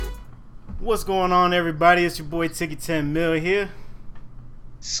What's going on, everybody? It's your boy Tiki 10 Mil here.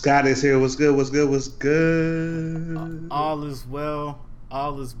 Scott is here. What's good? What's good? What's good? All is well.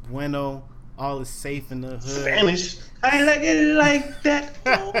 All is bueno. All is safe in the hood. Spanish. I like it like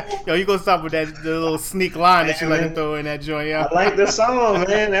that. Yo, you gonna stop with that the little sneak line that you like to throw in that joint, yo? I like the song,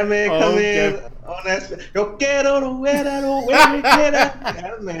 man. That man come in on that. Yo quiero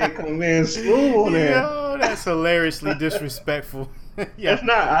that man come in smooth on there. Yo, that's hilariously disrespectful. Yeah. It's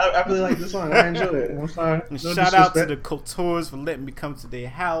not. I really like this song. I enjoy it. I'm sorry. No Shout out to the Coutures for letting me come to their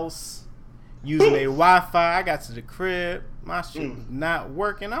house, using their Wi-Fi. I got to the crib. My shit was not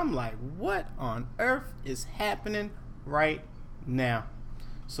working. I'm like, what on earth is happening right now?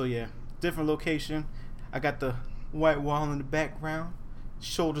 So yeah, different location. I got the white wall in the background.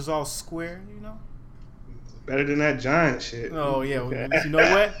 Shoulders all square, you know. Better than that giant shit. Oh yeah, you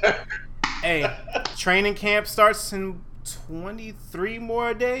know what? Hey, training camp starts in 23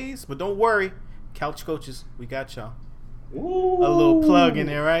 more days, but don't worry, Couch Coaches, we got y'all. Ooh. A little plug in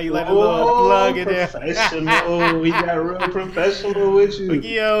there, right? You like a little plug in there? Professional. We got real professional with you.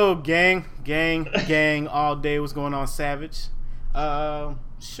 Yo, gang, all day. What's going on, Savage?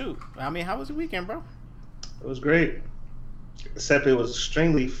 Shoot. I mean, how was the weekend, bro? It was great. Except it was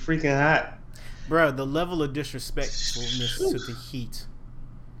extremely freaking hot. Bro, the level of disrespectfulness to the heat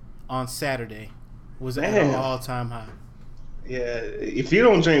on Saturday was at an all-time high. Yeah, if you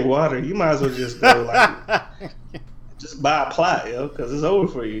don't drink water, you might as well just go like, just buy a plot, yo, because it's over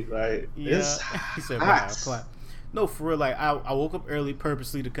for you. Like, yeah. it's He said, hot. buy a plot. No, for real. Like, I woke up early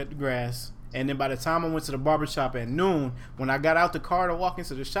purposely to cut the grass, and then by the time I went to the barbershop at noon, when I got out the car to walk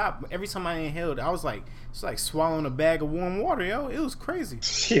into the shop, every time I inhaled, I was like, it's like swallowing a bag of warm water, yo. It was crazy.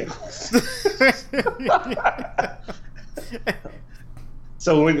 Yeah.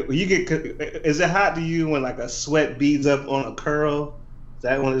 So when you get, is it hot to you when like a sweat beads up on a curl? Is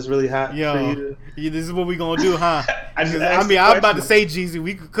that when it's really hot for you? Yeah, this is what we gonna do, huh? I was about to say, Jeezy,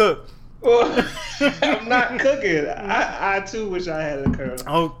 we could cook. Well, I'm not cooking. I too wish I had a curl.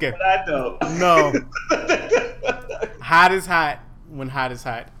 Okay. But I don't. No. Hot is hot when hot is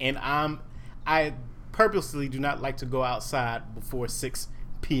hot. And I purposely do not like to go outside before 6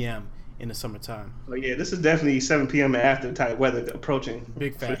 p.m. in the summertime. Oh yeah, this is definitely 7 p.m. after type weather approaching.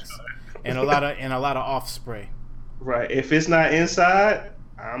 Big facts. And a lot of off spray. Right. If it's not inside,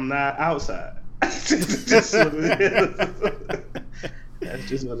 I'm not outside. That's just what it is. That's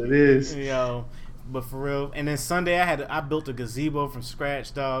just what it is. Yo, but for real. And then Sunday I built a gazebo from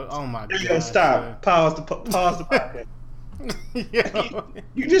scratch, dog. Oh my god. Stop. Man. Pause the podcast.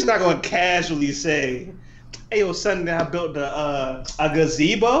 You're just not gonna casually say, "Hey, yo, Sunday I built a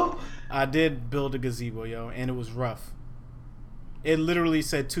gazebo." I did build a gazebo, yo, and it was rough. It literally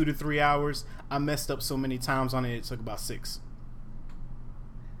said 2 to 3 hours. I messed up so many times on it. It took about 6.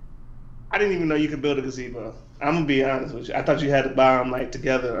 I didn't even know you could build a gazebo. I'm gonna be honest with you. I thought you had to buy them like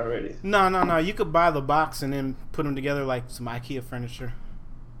together already. No. You could buy the box and then put them together like some IKEA furniture,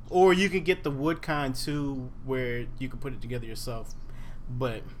 or you could get the wood kind too, where you could put it together yourself.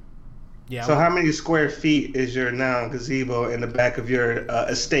 But yeah. So how many square feet is your now gazebo in the back of your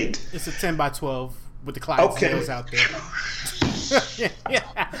estate? It's a 10 by 12 with the Clydesdales out there. Yeah.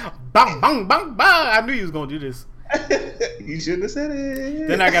 Bang, bang, bang, bang. I knew you was gonna do this. You shouldn't have said it.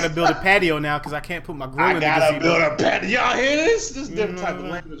 Then I gotta build a patio now because I can't put my grill in the gazebo. I gotta build a patio. Y'all hear this? This different type of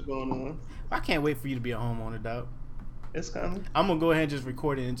language going on. I can't wait for you to be a homeowner, dog. It's coming. I'm gonna go ahead and just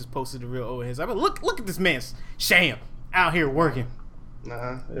record it and just post it to real old heads. I mean, look at this man, Sham, out here working.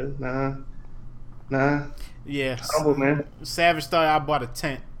 Nah. Yeah. Humble, man. Savage thought I bought a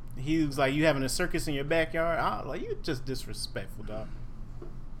tent. He was like, "You having a circus in your backyard?" I was like, "You just disrespectful, dog."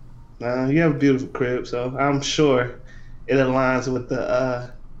 Nah, you have a beautiful crib, so I'm sure it aligns with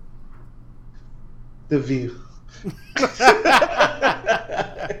the view.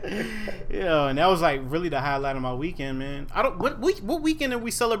 Yeah, and that was like really the highlight of my weekend, man. What weekend are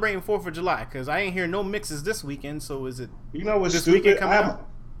we celebrating 4th of July? Because I ain't hear no mixes this weekend. So is it? You know what's this stupid? weekend coming up?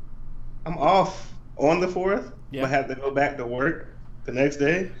 I'm off on the 4th, Yeah. but have to go back to work the next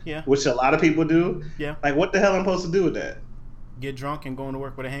day. Yeah. Which a lot of people do. Yeah. Like, what the hell I'm supposed to do with that? Get drunk and going to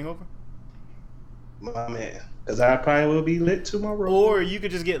work with a hangover? My man. Because I probably will be lit tomorrow. Or you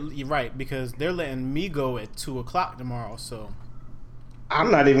could just get right because they're letting me go at 2:00 tomorrow. So I'm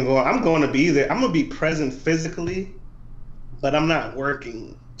not even going. I'm going to be there. I'm going to be present physically, but I'm not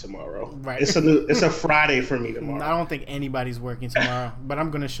working tomorrow. Right. It's a Friday for me tomorrow. I don't think anybody's working tomorrow, but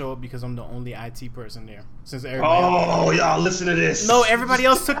I'm gonna show up because I'm the only IT person there. Since everybody y'all listen to this. No, everybody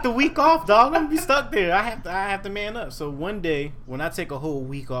else took the week off, dog. I'm gonna be stuck there. I have to man up. So one day when I take a whole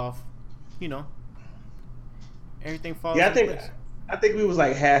week off, everything falls. Yeah, into place. I think we was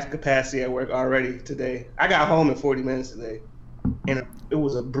like half capacity at work already today. I got home in 40 minutes today, and it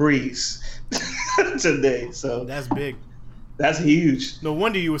was a breeze today. So that's big. That's huge. No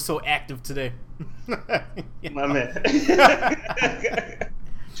wonder you were so active today. My man.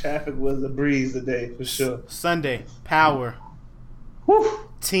 Traffic was a breeze today for sure. Sunday, power. Whew.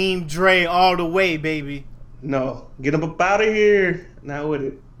 Team Dre all the way, baby. No, get him up out of here. Not with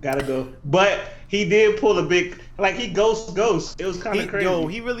it. Gotta go. But he did pull a big, like he ghost. It was kind of crazy. Yo,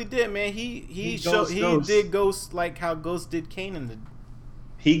 he really did, man. He did ghost like how Ghost did Kanan.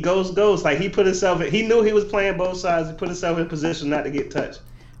 He ghost. Like he put himself in, he knew he was playing both sides. He put himself in position not to get touched.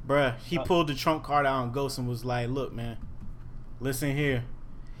 Bruh, he pulled the trump card out on Ghost and was like, look, man, listen here.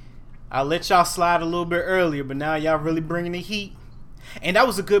 I let y'all slide a little bit earlier, but now y'all really bringing the heat. And that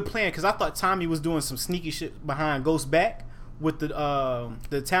was a good plan because I thought Tommy was doing some sneaky shit behind Ghost's back with the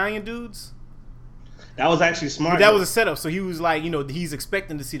Italian dudes. That was actually smart. But that was a setup. So he was like, he's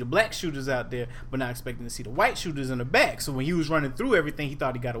expecting to see the black shooters out there, but not expecting to see the white shooters in the back. So when he was running through everything, he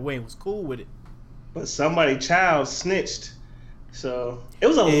thought he got away and was cool with it. But somebody child snitched. So it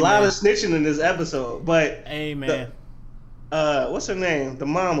was a lot of snitching in this episode. But hey, man. What's her name? The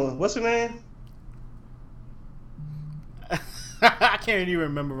mama. What's her name? I can't even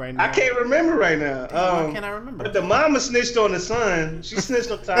remember right now. I can't remember right now. Why can't I remember? But the mama snitched on the son. She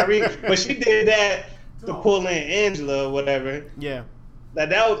snitched on Tariq, but she did that to pull in Angela or whatever. Yeah.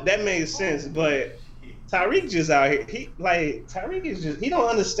 That made sense. But Tariq just out here. Tariq is just, he don't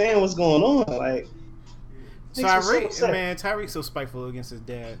understand what's going on. Like, Tariq's so spiteful against his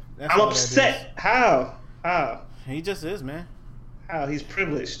dad. I'm upset. How? He just is, man. How? He's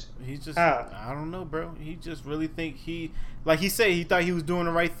privileged. He's just, how? I don't know, bro. He just really think like he said, he thought he was doing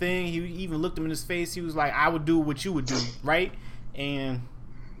the right thing. He even looked him in his face. He was like, I would do what you would do, right? And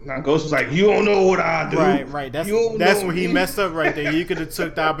now Ghost was like, you don't know what I do. Right. That's where he messed up right there. He could have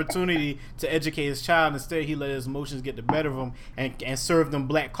took the opportunity to educate his child. Instead, he let his emotions get the better of him and served them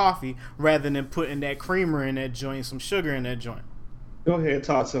black coffee rather than putting that creamer in that joint, some sugar in that joint. Go ahead,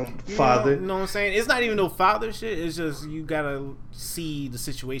 talk to him, father. You know what I'm saying? It's not even no father shit. It's just you gotta see the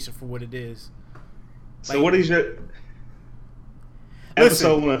situation for what it is. So what is your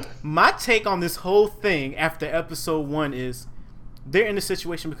episode 1? My take on this whole thing after episode 1 is they're in this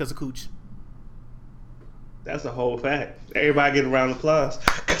situation because of Cooch. That's the whole fact. Everybody get a round of applause.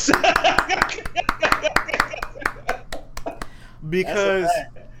 Because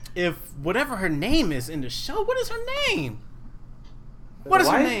if whatever her name is in the show, what is her name? What is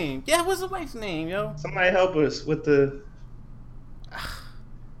her name? Yeah, what's the wife's name, yo? Somebody help us with the...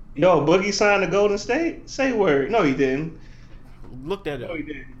 Yo, Boogie signed to Golden State? Say word. No, he didn't. Look that up. No, he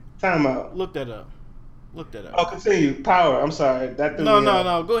didn't. Time out. Look that up. Oh, continue. Power. I'm sorry.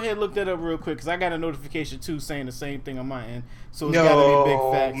 No. Go ahead and look that up real quick because I got a notification too saying the same thing on my end. So it's got to be big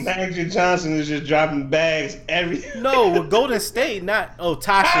facts. Magic Johnson is just dropping bags every... No, with Golden State, not... Oh,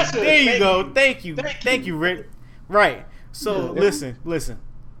 Tasha. There you go. Thank you, Rick. Right. So, listen.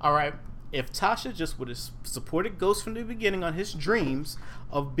 All right. If Tasha just would have supported Ghost from the beginning on his dreams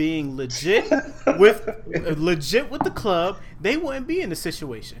of being legit with the club, they wouldn't be in the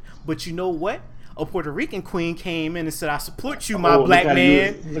situation. But you know what? A Puerto Rican queen came in and said, I support you, my black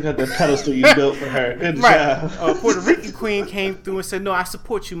man. Look at the pedestal you built for her. Good job. A Puerto Rican queen came through and said, no, I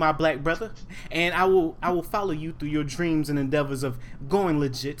support you, my black brother. And I will follow you through your dreams and endeavors of going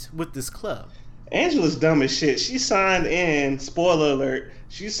legit with this club. Angela's dumb as shit. She signed in, spoiler alert,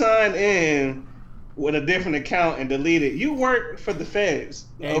 she signed in with a different account and deleted. You work for the feds,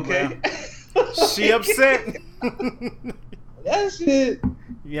 okay? She upset. That shit.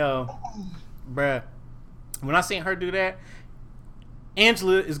 Yo, bruh. When I seen her do that,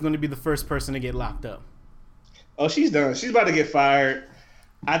 Angela is going to be the first person to get locked up. Oh, she's done. She's about to get fired.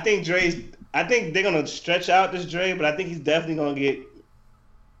 I think they're going to stretch out this Dre, but I think he's definitely going to get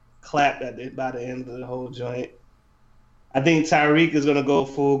clapped by the end of the whole joint. I think Tariq is gonna go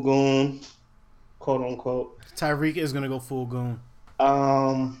full goon, quote unquote. Tariq is gonna go full goon.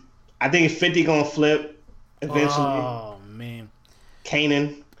 I think 50 gonna flip eventually. Oh man,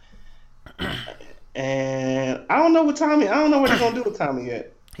 Kanan. And I don't know what they're gonna do with Tommy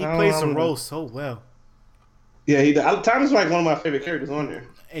yet. He plays the role so well. Yeah, Tommy's like one of my favorite characters on there.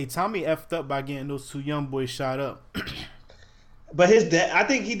 Hey, Tommy effed up by getting those 2 young boys shot up. But his dad, I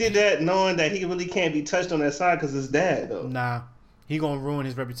think he did that knowing that he really can't be touched on that side because his dad, though. Nah, he gonna ruin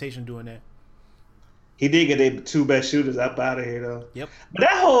his reputation doing that. He did get the 2 best shooters up out of here, though. Yep. But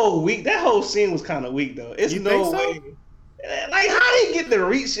that whole scene was kind of weak, though. It's no way. Like, how did he get the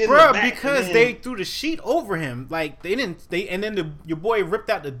reach in Bro, the back? because they threw the sheet over him. Like, they didn't. And then your boy ripped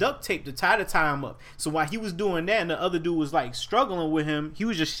out the duct tape to tie him up. So while he was doing that, and the other dude was like struggling with him, he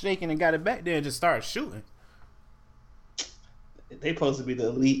was just shaking and got it back there and just started shooting. They supposed to be the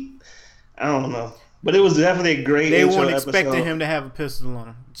elite. I don't know. But it was definitely a great They intro weren't expecting episode. him to have a pistol on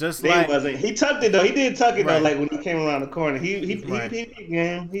him. Just They like wasn't. He tucked it though. He did tuck it Right. though. Like when he came around the corner, he Right. He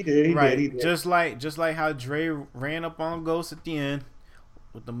did. right, He did. just like how Dre ran up on Ghost at the end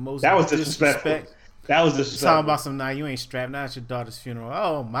with the most That was disrespectful. That was disrespectful. Talking about some, you ain't strapped. Now it's your daughter's funeral.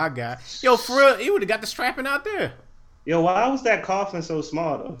 Oh my God, yo, for real, he would have got the strapping out there. Yo, why was that coffin so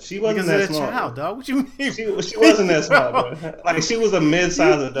small though? She wasn't Because that of the small. child, dog. What you mean? She wasn't that small, bro. Like she was a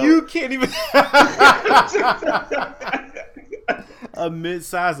mid-sized adult. You can't even. A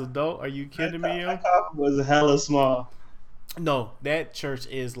mid-sized adult? Are you kidding me, yo? That coffin was hella small. No, that church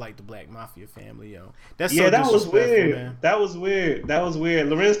is like the Black Mafia family, yo. That's Yeah, so that was disrespectful, weird. man. That was weird.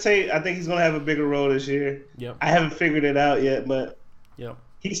 Lorenz Tate, I think he's gonna have a bigger role this year. Yep, I haven't figured it out yet, but yep,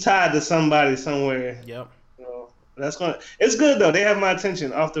 he's tied to somebody somewhere. yep. So it's good though. They have my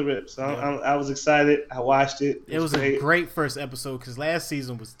attention off the rip. So Yeah. I was excited. I watched it. It was a great first episode because last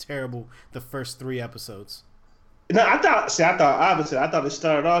season was terrible. The first 3 episodes. No, I thought opposite. I thought it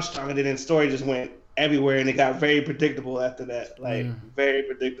started off strong and then the story just went everywhere and it got very predictable after that. Like very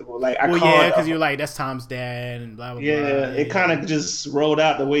predictable. Like I Well, called yeah, because out- you're like, that's Tom's dad and blah blah Yeah, blah. it kind of just rolled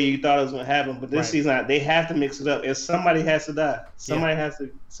out the way you thought it was gonna happen. But this Right. season, they have to mix it up. If somebody has to die, somebody has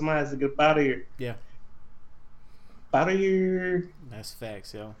to get out of here. Yeah. Out of here. That's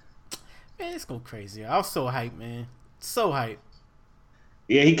facts, yo. Man, it's going crazy. I was so hyped, man. So hyped.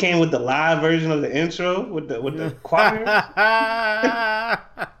 Yeah, he came with the live version of the intro with the choir.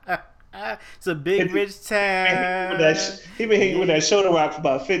 It's a big rich town. He been hitting with that shoulder rock for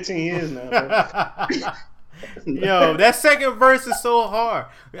about 15 years now. Bro. Yo, that second verse is so hard.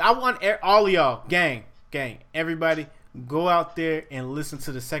 I want all of y'all, gang, everybody, go out there and listen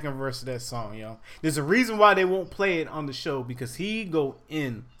to the second verse of that song, yo. There's a reason why they won't play it on the show because he go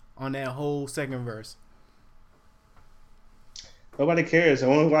in on that whole second verse. Nobody cares. I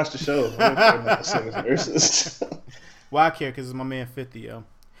want to watch the show. I don't care about the second verses. Well, I care because it's my man 50, yo.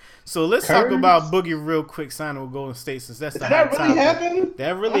 So let's Curse? talk about Boogie real quick, signing with Golden State since that's the Did that hot really topic. happen?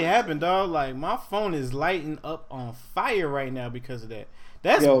 That really happened, dog. Like my phone is lighting up on fire right now because of that.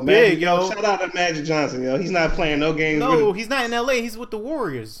 That's big, yo. Shout out to Magic Johnson, yo. He's not playing no games. No, he's not in LA. He's with the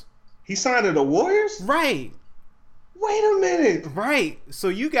Warriors. He signed to the Warriors? Right. Wait a minute. Right. So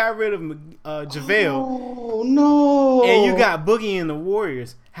you got rid of JaVale Oh, no. and you got Boogie in the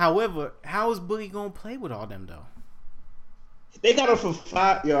Warriors. However, how is Boogie going to play with all them, though? They got him for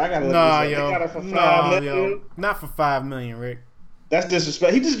 $5. Yo, I got to look Nah, this up. yo. They got him for $5 Nah, million. yo. Not for $5 million, Rick. That's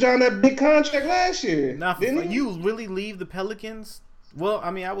disrespect. He just joined that big contract last year. Not for didn't he? You really leave the Pelicans? Well, I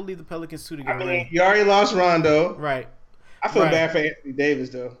mean, I would leave the Pelicans too to get I mean, rid. you already lost Rondo. Right. I feel Right. bad for Anthony Davis,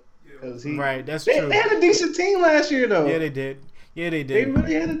 though. Right, that's They true. had a decent team last year, though. Yeah, they did. Yeah, they They did.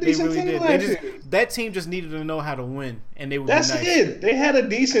 really had a They decent really team did. last They just, year. that team just needed to know how to win, and they would That's be nice. it. They had a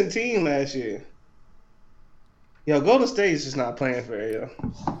decent team last year. Yo, Golden State is just not playing fair, yo.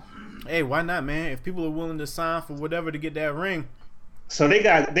 Hey, why not, man? If people are willing to sign for whatever to get that ring, So they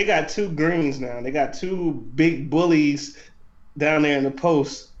got 2 greens now. They got 2 big bullies down there in the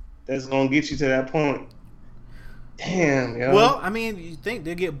post that's gonna get you to that point. Damn, yo. well, I mean, you think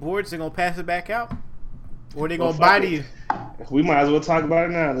they'll get bored, so they're gonna pass it back out, or they're Well, gonna fuck buy it. to you? We might as well talk about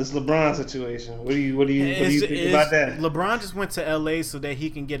it now. This LeBron situation. What do you think about that? LeBron just went to LA so that he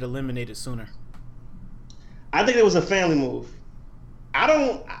can get eliminated sooner. I think it was a family move. I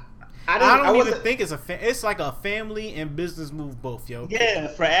don't I wasn't- even think it's it's like a family and business move both, yo. Yeah,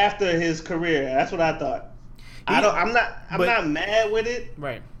 for after his career. That's what I thought. I'm not mad with it.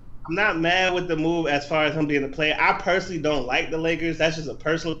 Right. I'm not mad with the move as far as him being a player. I personally don't like the Lakers. That's just a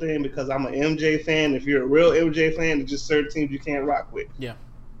personal thing because I'm an MJ fan. If you're a real MJ fan, there's just certain teams you can't rock with. Yeah.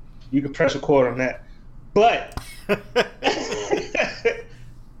 You can press record on that. But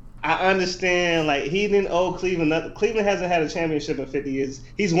I understand, like, he didn't owe Cleveland nothing. Cleveland hasn't had a championship in 50 years.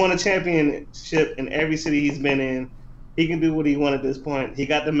 He's won a championship in every city he's been in. He can do what he wants at this point. He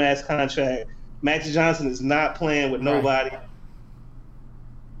got the max contract. Magic Johnson is not playing with nobody.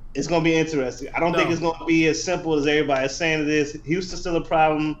 It's going to be interesting. I don't think it's going to be as simple as everybody's saying it is. Houston's still a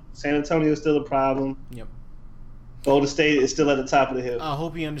problem. San Antonio's still a problem. Yep. Golden State is still at the top of the hill. I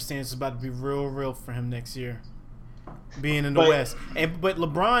hope he understands it's about to be real for him next year, being in the West. But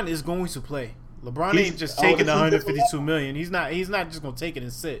LeBron is going to play. LeBron ain't just taking the $152 million. He's not just going to take it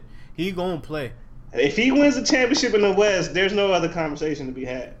and sit. He going to play. If he wins the championship in the West, there's no other conversation to be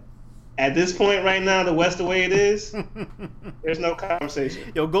had. At this point right now, the West the way it is, there's no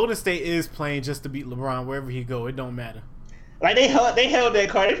conversation. Yo, Golden State is playing just to beat LeBron wherever he go. It don't matter. Like they held that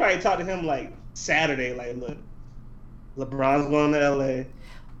card. They probably talked to him like Saturday. Like, look, LeBron's going to LA.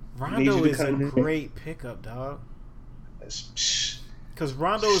 Rondo is a great pickup, dog. Because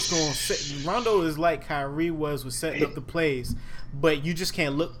Rondo is like Kyrie was with setting up the plays, but you just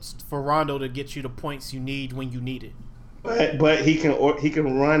can't look for Rondo to get you the points you need when you need it. But he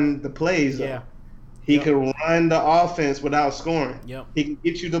can run the plays. Though. Yeah, he can run the offense without scoring. Yep, he can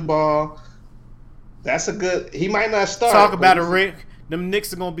get you the ball. That's a good. He might not start. Talk about it, Rick. Them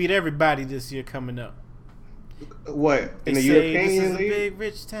Knicks are gonna beat everybody this year coming up. What in they the say European this is League? a big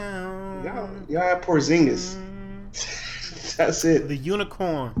rich town. Y'all have Porzingis. That's it. The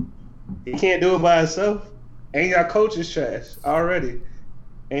unicorn. He can't do it by himself. And y'all coach is trash already.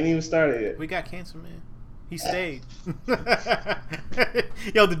 Ain't even started yet. We got cancer, man. He stayed.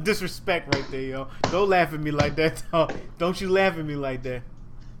 Yo, the disrespect right there, yo. Don't laugh at me like that, dog. Don't you laugh at me like that.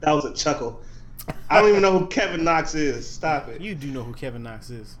 That was a chuckle. I don't even know who Kevin Knox is. Stop it. You do know who Kevin Knox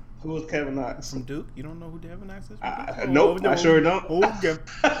is. Who is Kevin Knox? From Duke? You don't know who Kevin Knox is? Nope, I sure don't. Okay.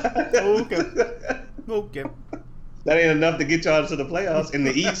 Okay. That ain't enough to get y'all to the playoffs in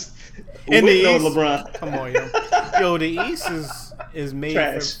the East. In the East, LeBron. Come on, yo. Yo, the East is made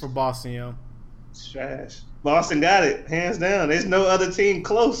for Boston, yo. It's trash. Boston got it, hands down. There's no other team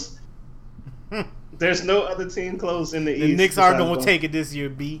close. There's no other team close in the East. The Knicks are gonna take it this year,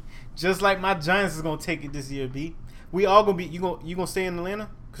 B. Just like my Giants is gonna take it this year, B. We all gonna be. You gonna stay in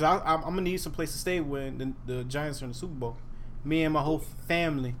Atlanta? Cause I'm gonna need some place to stay when the Giants are in the Super Bowl. Me and my whole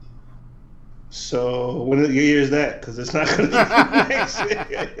family. So when your year is that? Because it's not going to be next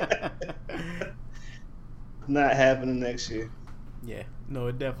year. Not happening next year. Yeah, no,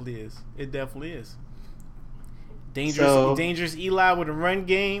 it definitely is. It definitely is. Dangerous Eli with a run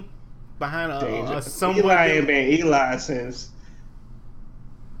game behind a somewhat. Eli ain't been Eli since.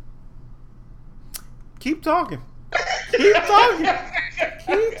 Keep talking. Keep talking.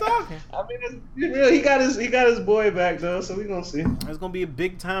 Keep talking. I mean, it's real. He got his boy back though, so we gonna see. There's gonna be a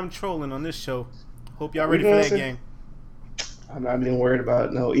big time trolling on this show. Hope y'all ready for that game. I'm not even worried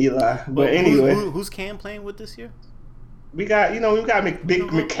about no Eli, but anyway, who's Cam playing with this year? We got Big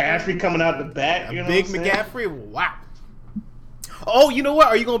McCaffrey coming out the back. You know Big McCaffrey. Wow. Oh, you know what?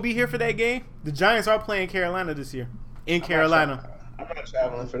 Are you gonna be here for that game? The Giants are playing Carolina this year. In Carolina. I'm not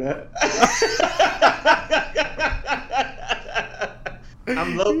traveling for that.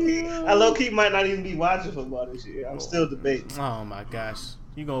 I low key might not even be watching football this year. I'm still debating. Oh my gosh,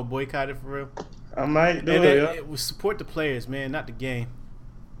 you gonna boycott it for real? I might do it. We support the players, man, not the game.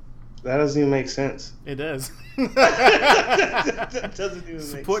 That doesn't even make sense. It does. That doesn't even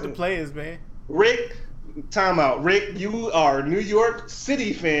support make the players, man. Rick, time out. Rick, you are a New York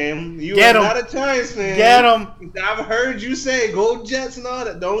City fan. You are not a Giants fan. Get him. I've heard you say go Jets and all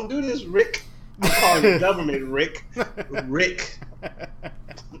that. Don't do this, Rick. I'm calling the government, Rick. Rick.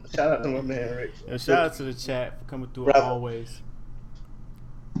 Shout out to my man, Rick. Yeah, shout out to the chat for coming through always.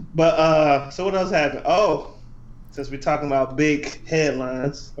 But so what else happened? Oh, since we're talking about big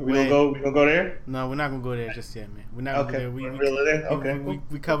headlines, are we gonna go there? No, we're not gonna go there just yet, man. We're not gonna go there.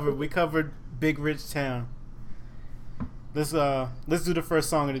 We covered Big Rich Town. Let's do the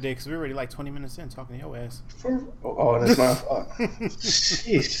first song of the day because we're already like 20 minutes in talking to your ass. That's my fault.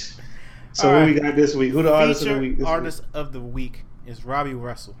 Jeez. So what we got this week? Who the artist of the week? Artist of the week is Robbie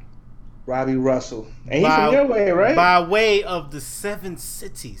Russell. Robbie Russell. And he's from your way, right? By way of the 7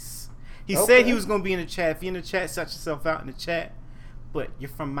 cities. He said he was going to be in the chat. If you're in the chat, shout yourself out in the chat. But you're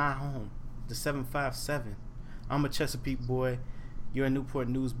from my home, the 757. I'm a Chesapeake boy. You're a Newport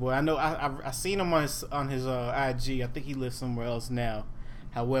News boy. I know. I seen him on his IG. I think he lives somewhere else now.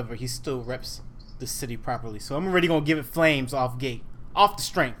 However, he still reps the city properly. So I'm already going to give it flames off gate. Off the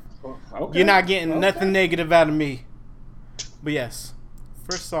strength. Okay. You're not getting nothing negative out of me. But yes,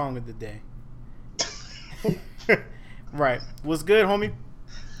 first song of the day. Right. What's good, homie?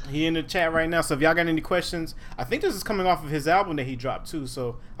 He in the chat right now. So if y'all got any questions, I think this is coming off of his album that he dropped too.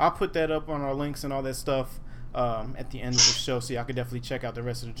 So I'll put that up on our links and all that stuff at the end of the show, so y'all can definitely check out the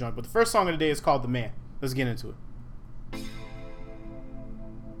rest of the joint. But the first song of the day is called "The Man." Let's get into it.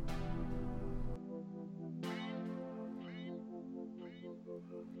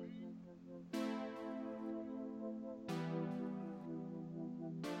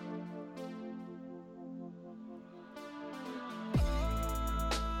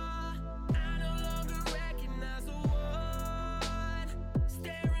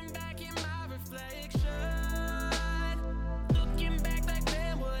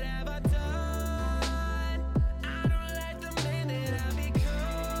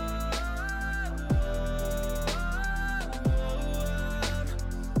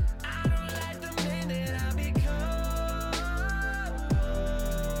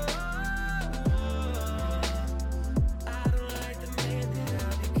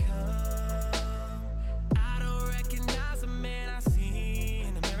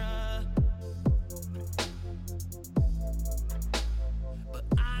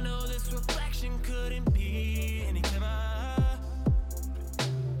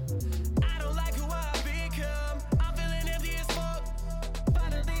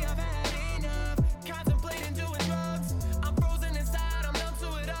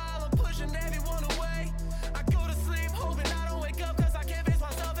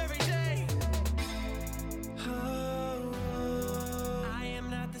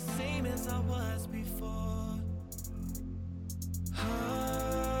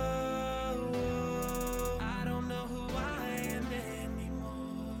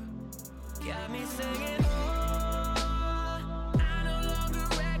 got me singing. Oh, I no longer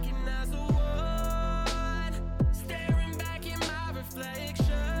recognize the one staring back in my reflection.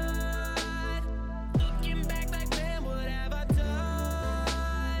 Looking back like, man, what have I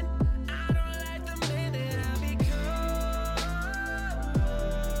done? I don't like the man that I become.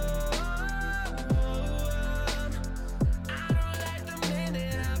 I don't like the man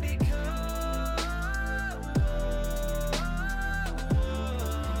that I become.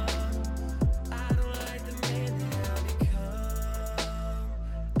 I don't like the man that I become.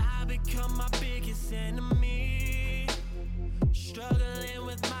 I become my biggest enemy. Struggling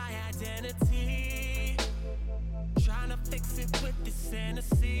with my identity. Trying to fix it with this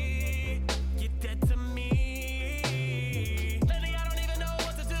fantasy. Get that to me. Lately, I don't even know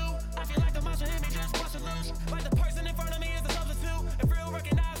what to do. I feel like the monster in me just wants to lose. Like the person in front of me is a substitute. If real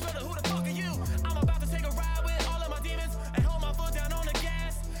recognize, brother, who the fuck are you? I'm about to take a ride with all of my demons and hold my foot down on the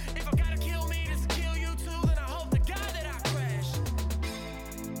gas. If I gotta kill me, just to kill you too, then I hope to God that I crash.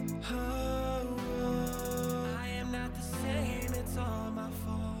 I am not the same, it's all my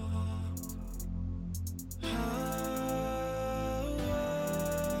fault.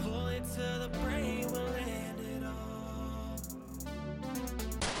 Bullet to the brain will end it all.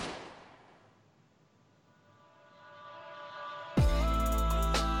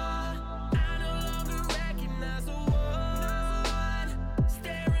 I no longer recognize the one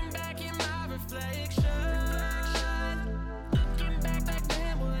staring back in my reflection. Looking back like,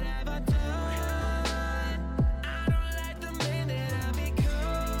 man, what have I done? I don't like the man that I become.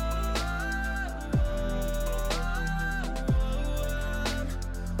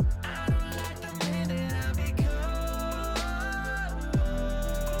 I don't like the man that I become.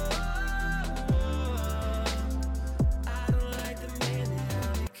 I don't like the man that I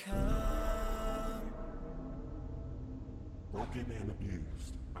become. Broken and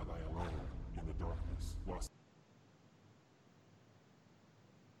abused, I lie alone in the darkness. Lost.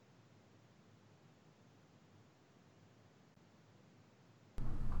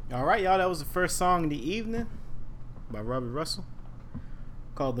 All right, y'all. That was the first song in the evening by Robbie Russell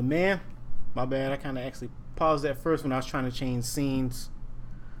called "The Man." My bad. I kind of actually paused that first when I was trying to change scenes.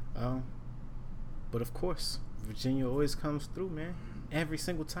 But of course, Virginia always comes through, man. Every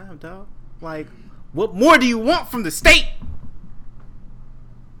single time, dog. Like, what more do you want from the state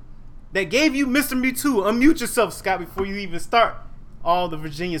that gave you Mr. Me Too? Unmute yourself, Scott, before you even start all the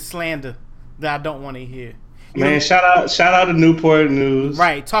Virginia slander that I don't want to hear. You Man, know- shout out to Newport News.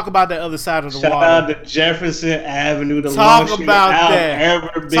 Right. Talk about the other side of the Shout water. out to Jefferson Avenue, the Talk longest about I've that.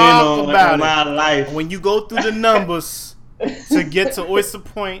 ever been Talk on about in my it. life. When you go through the numbers to get to Oyster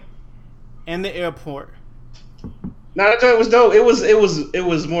Point and the airport. No, that joint was dope. It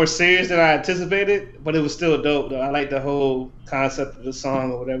was more serious than I anticipated, but it was still dope though. I like the whole concept of the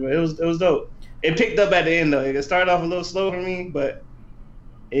song or whatever. It was dope. It picked up at the end though. It started off a little slow for me, but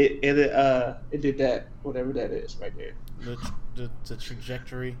it did that, whatever that is right there. The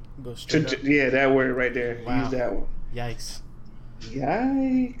trajectory goes straight up. Yeah, that word right there. Wow. Use that one. Yikes.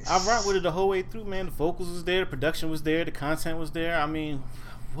 Yikes. I rocked with it the whole way through, man. The vocals was there, the production was there, the content was there. I mean,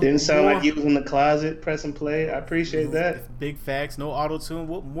 what Didn't sound more? like you was in the closet pressing play. I appreciate that. Big facts, no auto tune.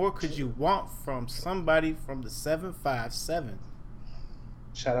 What more could you want from somebody from the 757?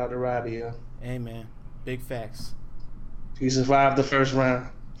 Shout out to Robbie, yo. Hey, man, big facts. He survived the first round.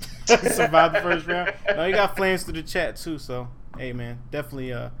 Survived the first round. No, you got flames through the chat too. So, hey, man,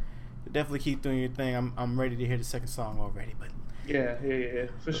 definitely keep doing your thing. I'm ready to hear the second song already. But Yeah,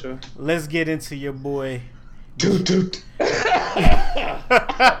 for sure. let's get into your boy Doot doot.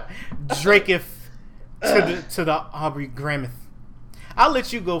 Drakeif to the Aubrey Grammith. I'll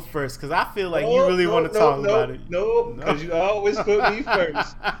let you go first because I feel like you really want to talk about it. No, because you always put me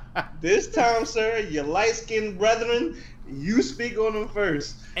first. This time, sir, your light-skinned brethren, you speak on them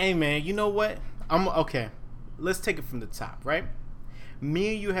first. Hey, man, you know what? I'm okay. Let's take it from the top, right?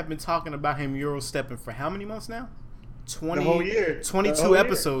 Me and you have been talking about him Euro stepping for how many months now? 20, The whole year. 22 The whole year.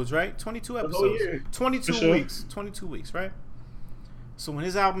 episodes, right? 22 whole episodes. year. 22 For sure. weeks. 22 weeks, right? So when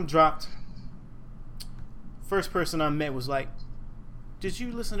his album dropped, first person I met was like, "Did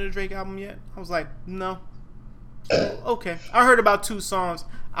you listen to the Drake album yet?" I was like, "No." Okay. I heard about 2 songs.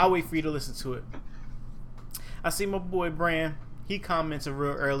 I'll wait for you to listen to it. I see my boy Bran. He commented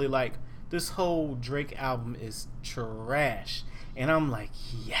real early like, "This whole Drake album is trash." And I'm like,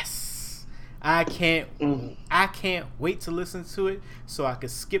 "Yes. I can't wait to listen to it so I could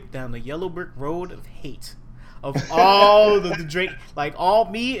skip down the yellow brick road of hate. Of all the Drake, like all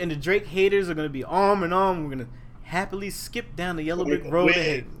me and the Drake haters are going to be arm in arm. We're going to happily skip down the yellow brick road of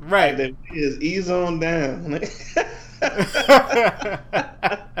hate." Right. That is ease on down.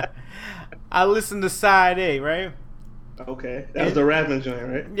 I listened to side A, right? Okay, that was the rapping joint,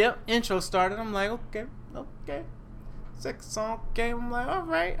 right? Yep. Intro started. I'm like, okay. Second song came. I'm like, all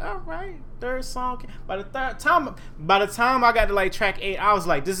right. Third song came. By the time I got to like track 8, I was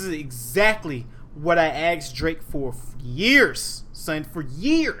like, this is exactly what I asked Drake for years, son. For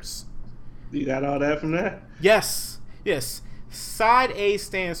years. You got all that from that? Yes. Side A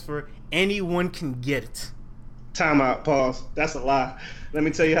stands for anyone can get it. Time out. Pause. That's a lie. Let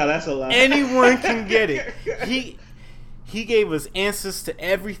me tell you how that's a lie. Anyone can get it. He gave us answers to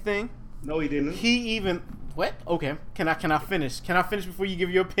everything. No, he didn't. He even what? Okay. Can I finish? Can I finish before you give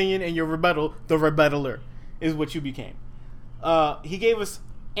your opinion and your rebuttal? The rebuttaler is what you became. He gave us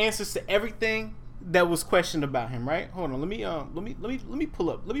answers to everything that was questioned about him. Right? Hold on. Let me pull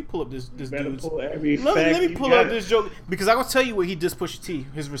up this dude's. Let me pull up this joke because I'm gonna tell you what he did. Pusha T.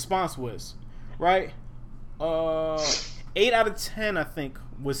 His response was, right? 8 out of 10, I think,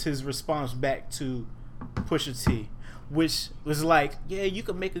 was his response back to Pusha T, which was like, yeah, you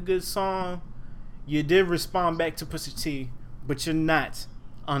could make a good song. You did respond back to Pusha T, but you're not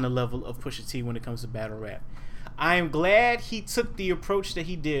on the level of Pusha T when it comes to battle rap. I am glad he took the approach that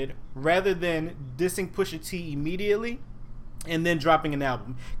he did rather than dissing Pusha T immediately and then dropping an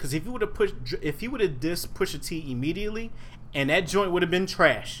album. Because if he would have dissed Pusha T immediately and that joint would have been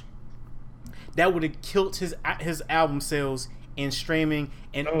trash, that would have killed his album sales and streaming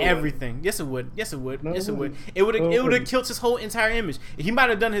and everything. Yes, it would. It would have killed his whole entire image. He might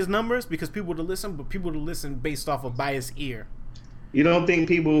have done his numbers because people would have listened, but people would have listened based off of biased ear. You don't think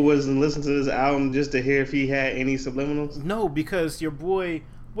people wasn't listening to this album just to hear if he had any subliminals? No, because your boy,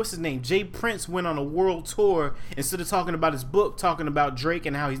 what's his name, Jay Prince, went on a world tour. Instead of talking about his book, talking about Drake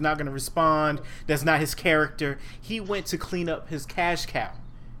and how he's not going to respond, that's not his character, he went to clean up his cash cow.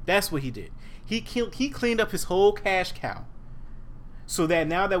 That's what he did. He cleaned up his whole cash cow. So that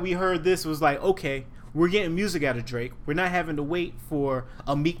now that we heard this, was like, okay, we're getting music out of Drake. We're not having to wait for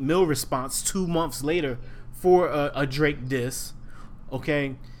a Meek Mill response 2 months later for a Drake diss.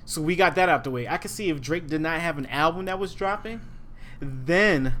 Okay, so we got that out the way. I could see if Drake did not have an album that was dropping,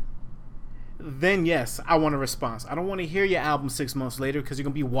 then yes, I want a response. I don't want to hear your album 6 months later because you're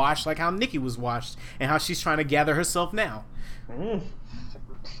going to be washed like how Nicki was washed and how she's trying to gather herself now.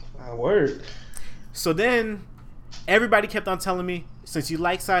 My word. So then everybody kept on telling me, since you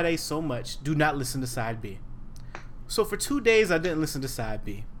like side A so much, do not listen to side B. So for 2 days I didn't listen to side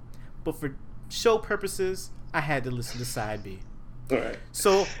B. But for show purposes, I had to listen to side B. All right.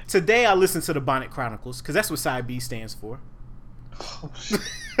 So today I listened to the Bonnet Chronicles because that's what side B stands for.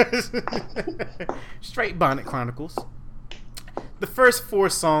 Straight Bonnet Chronicles. The first 4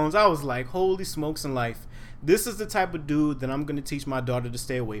 songs, I was like, holy smokes and life. This is the type of dude that I'm going to teach my daughter to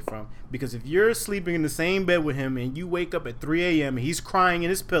stay away from. Because if you're sleeping in the same bed with him and you wake up at 3 a.m. and he's crying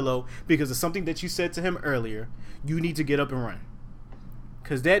in his pillow because of something that you said to him earlier, you need to get up and run.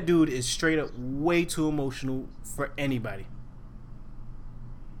 Because that dude is straight up way too emotional for anybody.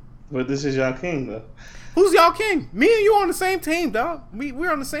 But this is y'all king, though. Who's y'all king? Me and you on the same team, dog.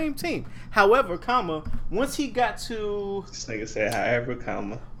 We're on the same team. However, once he got to... This nigga said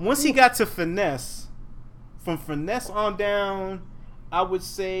however, Once he got to Finesse... From Finesse on down, I would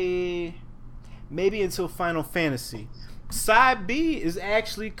say maybe until Final Fantasy. Side B is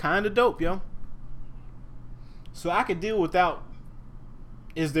actually kind of dope, yo. So I could deal without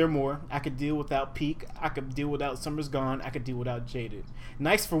Is There More. I could deal without Peak. I could deal without Summer's Gone. I could deal without Jaded.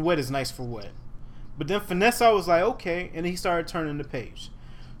 Nice for What is nice for what. But then Finesse, I was like, okay. And then he started turning the page.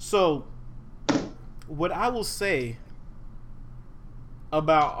 So what I will say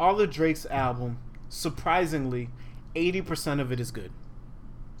about all of Drake's album, surprisingly, 80% of it is good.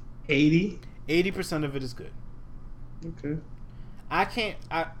 80% of it is good. Okay.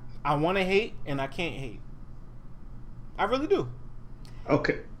 I want to hate and I can't hate. I really do.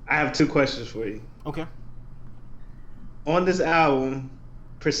 Okay. I have 2 questions for you. Okay. On this album,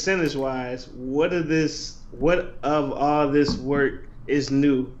 percentage-wise, what of all this work is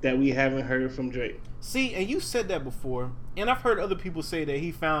new that we haven't heard from Drake? See, and you said that before, and I've heard other people say that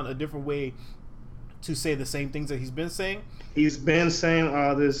he found a different way to say the same things that he's been saying. He's been saying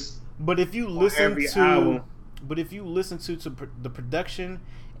all this. But if you listen to the production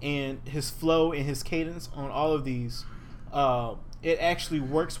and his flow and his cadence on all of these, it actually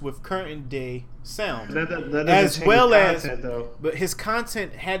works with current day sound. That as well content, as though. But his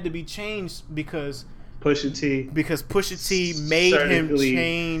content had to be changed because Pusha T made him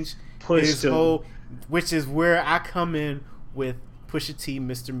change his whole, which is where I come in with Pusha T,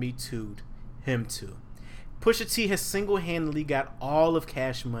 Mr. Me Too'd him too. Pusha T has single-handedly got all of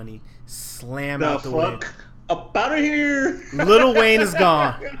Cash Money slammed out the way. Up out of here. Lil Wayne is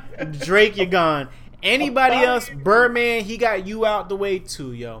gone. Drake, you're gone. Anybody else? Birdman, he got you out the way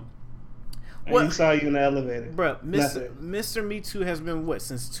too, yo. What? He saw you in the elevator. Bro, Mr. Me Too has been what,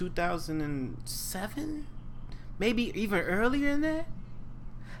 since 2007? Maybe even earlier than that?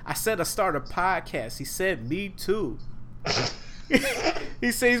 I said I start a podcast. He said Me Too.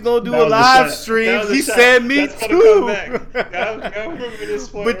 He said he's gonna do a live stream. He said Me Too.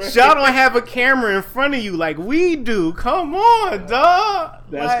 But y'all don't have a camera in front of you like we do. Come on, dog.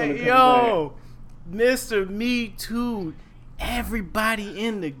 Like, yo, Mr. Me Too. Everybody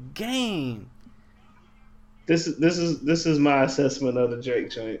in the game. This is my assessment of the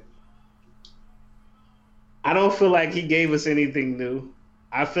Drake joint. I don't feel like he gave us anything new.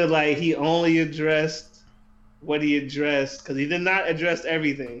 I feel like he only addressed what he addressed, because he did not address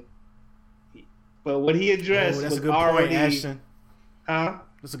everything. But what he addressed was already... Point, Ashton. Huh?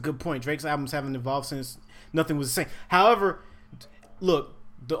 That's a good point. Drake's albums haven't evolved since nothing was the same. However, look,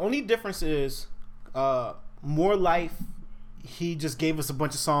 the only difference is More Life, he just gave us a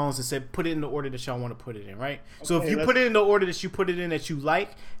bunch of songs and said, put it in the order that y'all want to put it in, right? Okay, so if you put it in the order that you put it in that you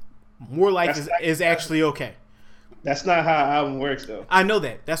like, More Life is actually okay. That's not how an album works, though. I know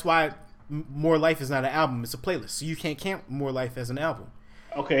that. That's why More Life is not an album. It's a playlist. So you can't count More Life as an album.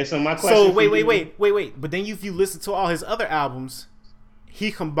 Okay, so my question... So wait. But then if you listen to all his other albums,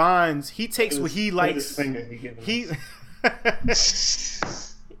 he takes what he likes.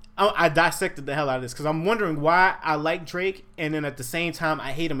 I dissected the hell out of this because I'm wondering why I like Drake and then at the same time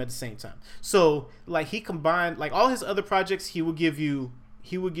I hate him at the same time. So like he combined like all his other projects, he will give you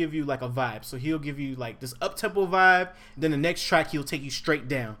like a vibe. So he'll give you like this up-tempo vibe. Then the next track he'll take you straight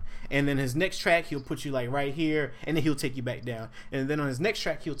down, and then his next track he'll put you like right here, and then he'll take you back down, and then on his next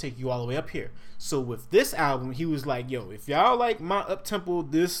track he'll take you all the way up here. So with this album, he was like, "Yo, if y'all like my up-tempo,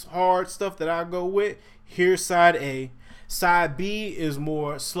 this hard stuff that I go with, here's side A. Side B is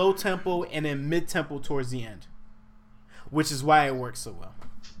more slow tempo and then mid tempo towards the end, which is why it works so well."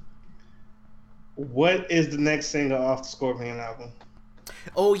 What is the next single off the Scorpion album?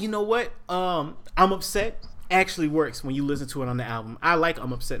 Oh, you know what? I'm Upset actually works when you listen to it on the album. I like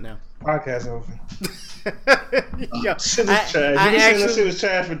I'm Upset now. Podcast over. Yo, shit was trash. That shit was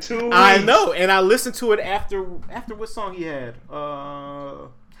trash for 2 weeks. I know, and I listened to it after what song he had?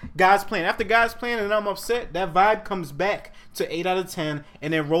 God's Plan. After God's Plan and I'm Upset, that vibe comes back to 8 out of 10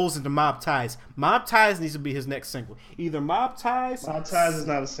 and then rolls into Mob Ties. Mob Ties needs to be his next single. Either Mob Ties. Mob Ties is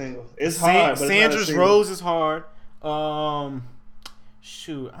not a single. It's hard, but Sandra's it's not a Rose is hard.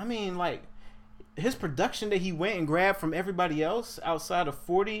 Shoot, I mean, like his production that he went and grabbed from everybody else outside of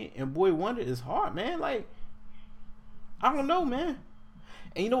 40 and Boy Wonder is hard, man. Like, I don't know, man.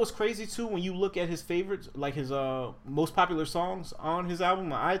 And you know what's crazy too? When you look at his favorites, like his most popular songs on his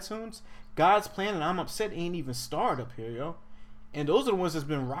album on iTunes, God's Plan and I'm Upset ain't even starred up here, yo. And those are the ones that's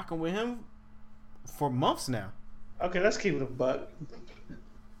been rocking with him for months now. Okay, let's keep it a buck.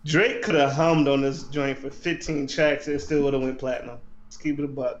 Drake could have hummed on this joint for 15 tracks and it still would have went platinum. Let's keep it a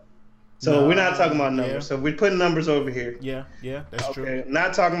buck. So we're not talking about numbers. Yeah. So we're putting numbers over here. Yeah, that's true. Okay,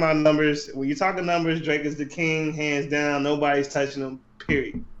 not talking about numbers. When you're talking numbers, Drake is the king, hands down. Nobody's touching him,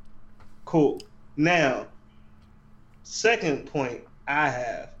 period. Cool. Now, second point I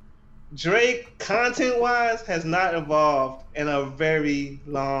have. Drake, content-wise, has not evolved in a very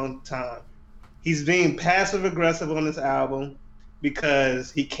long time. He's being passive-aggressive on this album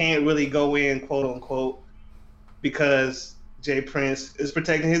because he can't really go in, quote-unquote, because Jay Prince is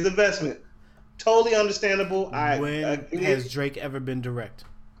protecting his investment. Totally understandable. When has Drake ever been direct?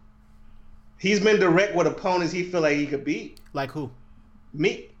 He's been direct with opponents he feel like he could beat. Like who?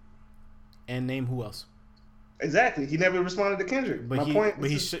 Me. And name who else? Exactly. He never responded to Kendrick. But he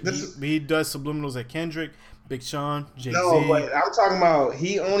does subliminals at Kendrick, Big Sean, Jay-Z. No, but I'm talking about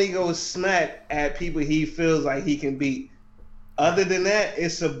he only goes smack at people he feels like he can beat. Other than that,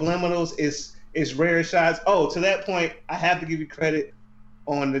 it's subliminals. It's rare shots. Oh, to that point, I have to give you credit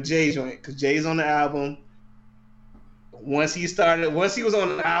on the Jay joint because Jay's on the album. Once he was on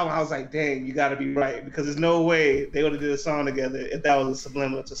the album, I was like, dang, you got to be right because there's no way they would have did a song together if that was a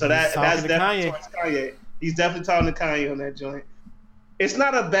subliminal. So that's definitely towards Kanye. He's definitely talking to Kanye on that joint. It's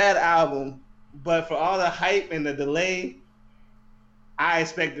not a bad album, but for all the hype and the delay, I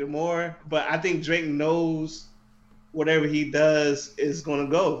expected more. But I think Drake knows whatever he does is going to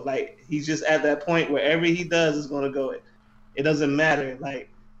go. Like, he's just at that point wherever he does is going to go. It doesn't matter. Like,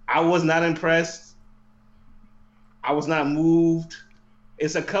 I was not impressed. I was not moved.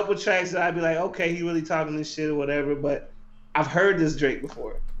 It's a couple tracks that I'd be like, okay, he really talking this shit or whatever, but I've heard this Drake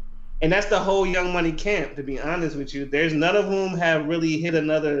before. And that's the whole Young Money camp, to be honest with you. There's none of whom have really hit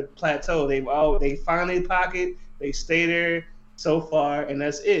another plateau. They find their pocket, they stay there so far, and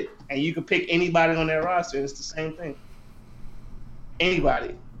that's it. And you can pick anybody on their roster, and it's the same thing.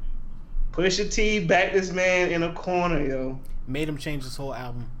 Anybody. Pusha T backed this man in a corner, yo. Made him change his whole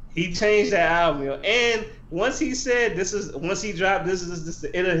album. He changed that album, yo. And once he said once he dropped this is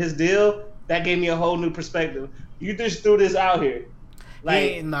the end of his deal, that gave me a whole new perspective. You just threw this out here.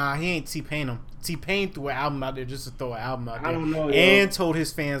 Like, he ain't T-Pain him. T-Pain threw an album out there just to throw an album out there. I don't know, yo. And told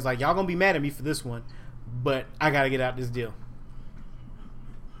his fans, like, y'all gonna be mad at me for this one, but I gotta get out this deal.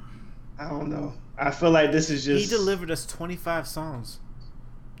 I don't know. I feel like this is just... He delivered us 25 songs.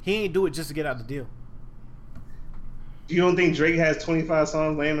 He ain't do it just to get out the deal. You don't think Drake has 25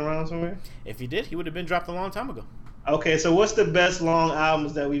 songs laying around somewhere? If he did, he would have been dropped a long time ago. Okay, so what's the best long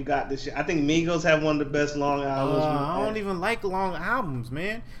albums that we've got this year? I think Migos have one of the best long albums. I don't even like long albums,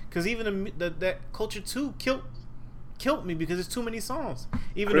 man. Because even that Culture 2 killed me because it's too many songs.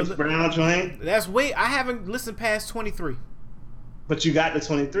 Even Chris Brown joint. I haven't listened past 23. But you got the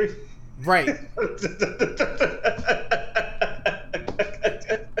 23. Right.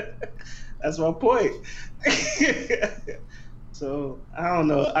 That's my point. So I don't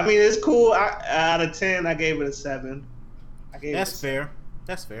know. I mean, it's cool. Out of 10, I gave it a 7. That's fair.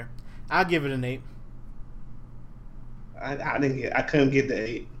 That's fair. I'll give it an 8. I couldn't get the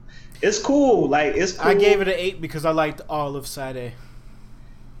 8. It's cool. Like, it's cool. I gave it an 8 because I liked all of Side A.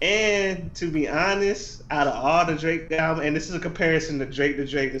 And to be honest, out of all the Drake album, and this is a comparison to Drake,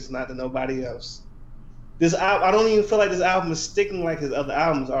 it's not to nobody else. This album, I don't even feel like this album is sticking like his other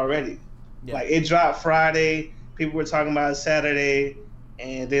albums already. Yeah. Like, it dropped Friday. People were talking about it Saturday,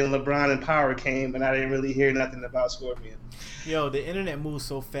 and then LeBron and Power came, and I didn't really hear nothing about Scorpion. Yo, the internet moves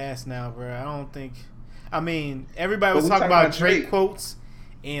so fast now, bro. I don't think... I mean, everybody was talking about Drake quotes,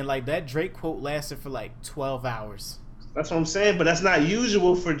 and, like, that Drake quote lasted for, like, 12 hours. That's what I'm saying, but that's not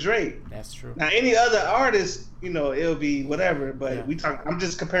usual for Drake. That's true. Now, any other artist, it'll be whatever, but I'm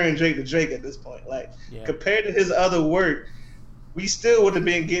just comparing Drake to Drake at this point. Like, compared to his other work, we still would have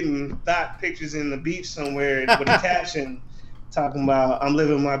been getting thought pictures in the beach somewhere with a caption talking about I'm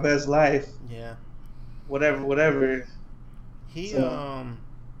living my best life. Yeah. Whatever. He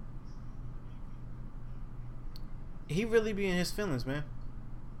really be in his feelings, man.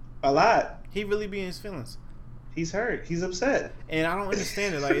 A lot. He really be in his feelings. He's hurt. He's upset. And I don't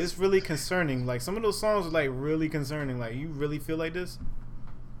understand it. Like, it's really concerning. Like, some of those songs are, like, really concerning. Like, you really feel like this?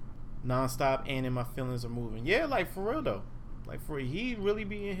 Nonstop and in my feelings are moving. Yeah, like, for real, though. Like, he really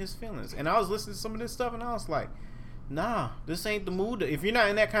be in his feelings. And I was listening to some of this stuff, and I was like, nah, this ain't the mood. If you're not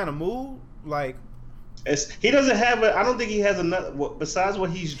in that kind of mood, like... He doesn't have I don't think he has another... Besides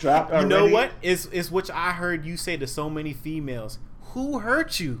what he's dropped already... You know what? It's which I heard you say to so many females. Who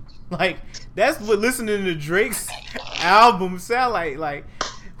hurt you? Like, that's what listening to Drake's album sound like. Like,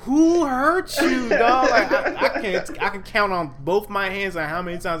 who hurt you, dog? Like, I can count on both my hands on how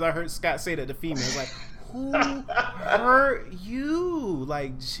many times I heard Scott say that to females. Like, who hurt you?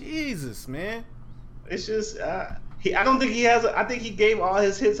 Like, Jesus, man. It's just I don't think he has. I think he gave all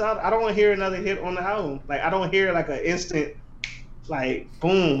his hits out. I don't want to hear another hit on the album. Like, I don't hear like an instant, like,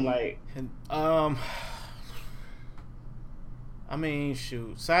 boom, like. And, I mean,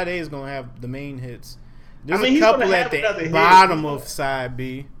 shoot. Side A is gonna have the main hits. There's a couple at the bottom of Side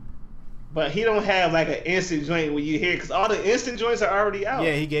B. But he don't have like an instant joint when you hear, because all the instant joints are already out.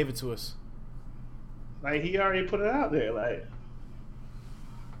 Yeah, he gave it to us. Like, he already put it out there. Like,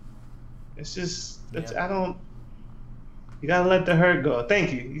 it's just, you gotta let the hurt go.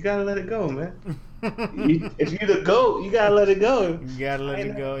 Thank you. You gotta let it go, man. If you the GOAT, you gotta let it go. You gotta let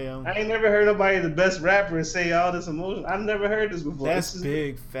it go, yo. I ain't never heard nobody, the best rapper, and say all this emotion. I've never heard this before. That's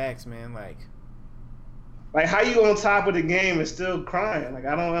big facts, man. Like, how you on top of the game and still crying? Like,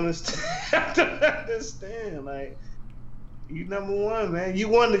 I don't understand. I don't understand. Like, you number one, man. You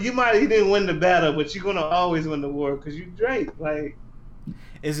won. You didn't win the battle, but you're gonna always win the war because you Drake. Like,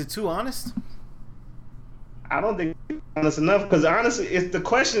 is it too honest? I don't think it's honest enough, because honestly, it's the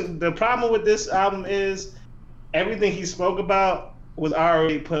question. The problem with this album is everything he spoke about was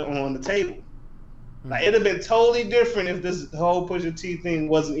already put on the table. Like, it'd have been totally different if this whole Pusha T thing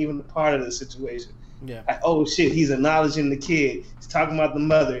wasn't even a part of the situation. Yeah. Like, oh shit, he's acknowledging the kid. He's talking about the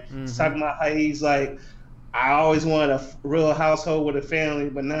mother. Mm-hmm. He's talking about how he's like, I always wanted a real household with a family,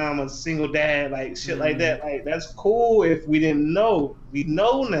 but now I'm a single dad. Like, shit like that. Like, that's cool if we didn't know. We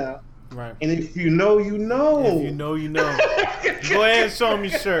know now. Right. And if you know, you know. If you know, you know. Go ahead and show me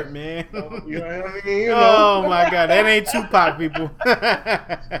your shirt, man. You know what I mean? Oh my God, that ain't Tupac, people.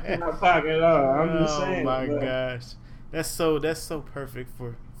 Not Pac at all. I'm just saying. Oh my gosh, that's so perfect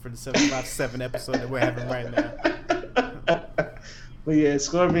for for the 757 episode that we're having right now. But yeah,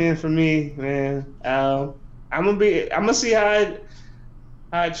 Scorpion for me, man. I'm gonna see how it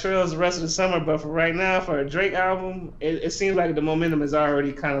trails the rest of the summer. But for right now, for a Drake album, it seems like the momentum is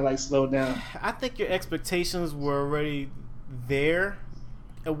already kind of like slowed down. I think your expectations were already there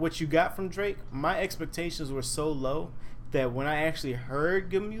of what you got from Drake. My expectations were so low that when I actually heard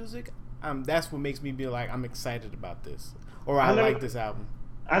good music, that's what makes me be like, I'm excited about this, or I like this album.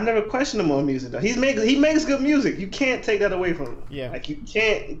 I never questioned him on music though. He makes good music. You can't take that away from him. Yeah. Like you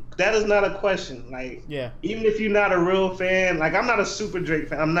can't. That is not a question. Like Yeah. Even if you're not a real fan, like I'm not a super Drake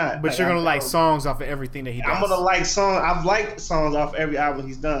fan. I'm not. But like, you're gonna like songs off of everything that he does. I'm gonna like songs. I've liked songs off every album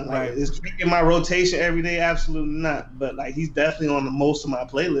he's done. Like Right. is Drake in my rotation every day? Absolutely not. But like he's definitely on most of my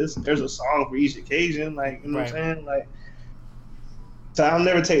playlists. There's a song for each occasion. Like you know what I'm saying? Like so I'll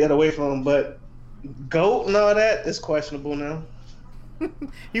never take that away from him. But GOAT and all that is questionable now.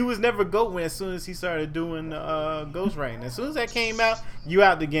 He was never GOAT when as soon as he started doing ghostwriting. As soon as that came out, you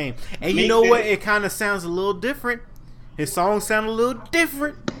out the game. And you know what? It kind of sounds a little different. His songs sound a little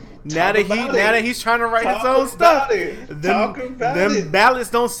different. Now that he's trying to write his own stuff. Them ballads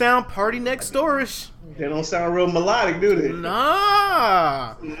don't sound party next door-ish. They don't sound real melodic, do they?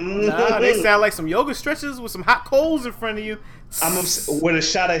 Nah, they sound like some yoga stretches with some hot coals in front of you. I'm with a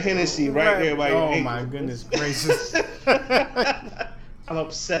shot of Hennessy right there by your ankle. My goodness gracious. I'm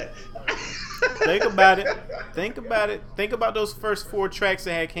upset. Think about it. Think about those first 4 tracks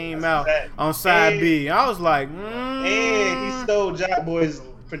that had came out on side B. I was like, And he stole Jock Boy's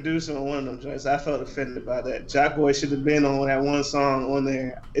producer on one of them joints. I felt offended by that. Jock Boy should have been on that one song on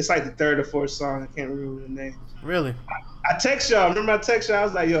there. It's like the 3rd or 4th song. I can't remember the name. Really? I text y'all. Remember I text y'all? I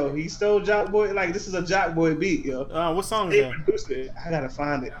was like, yo, he stole Jock Boy. Like, this is a Jock Boy beat, yo. What song is that? Produced it. I gotta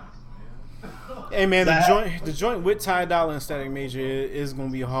find it. Hey man, the joint with Ty Dolla and Static Major is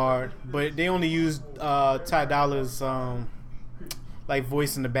gonna be hard, but they only used Ty Dolla's like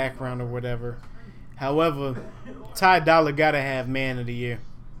voice in the background or whatever. However, Ty Dolla gotta have Man of the Year.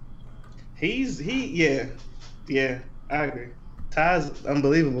 Yeah, I agree. Ty's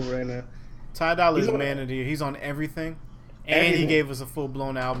unbelievable right now. Ty Dolla is Man of the Year. He's on everything, and he gave us a full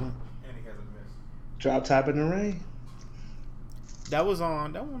blown album. And he hasn't missed. Drop Top in the Rain. That was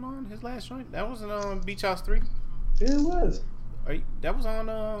on his last joint. That wasn't on Beach House 3. Yeah, it was. That was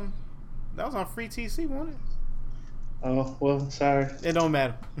on Free TC, wasn't it? Oh well, sorry. It don't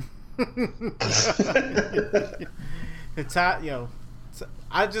matter.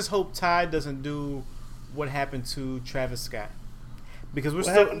 I just hope Ty doesn't do what happened to Travis Scott, because we're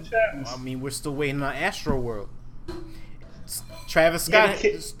still waiting on Astro World. Travis Scott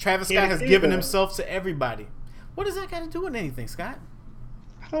has given himself to everybody. What does that got to do with anything, Scott?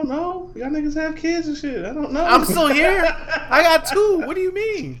 I don't know. Y'all niggas have kids and shit. I don't know. I'm still here. I got 2. What do you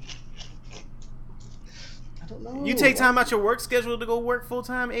mean? I don't know. You take time out your work schedule to go work full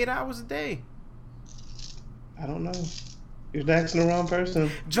time 8 hours a day. I don't know. You're asking the wrong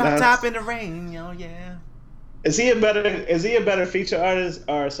person. Drop Top in the Rain, yo, yeah. Is he a better feature artist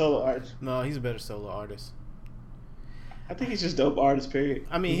or a solo artist? No, he's a better solo artist. I think he's just dope artist, period.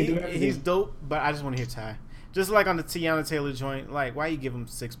 I mean, he's dope, but I just want to hear Ty. Just like on the Tiana Taylor joint, like why you give him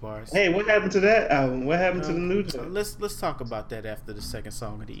 6 bars? Hey, what happened to that album? What happened to the new joint? Let's talk about that after the second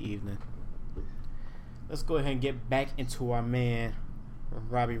song of the evening. Let's go ahead and get back into our man,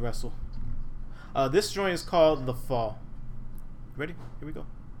 Robbie Russell. This joint is called The Fall. Ready? Here we go.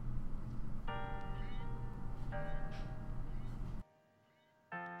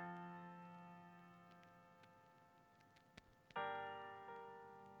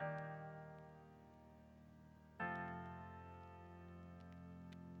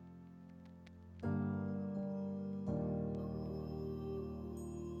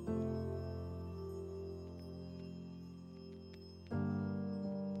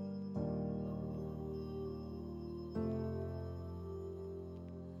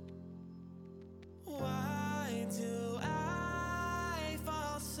 Why do I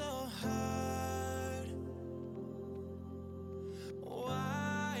fall so hard?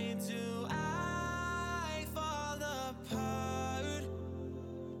 Why do I fall apart?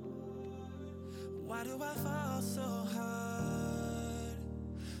 Why do I fall so hard?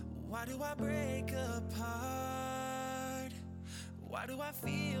 Why do I break apart? Why do I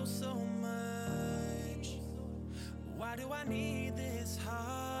feel so much? Why do I need this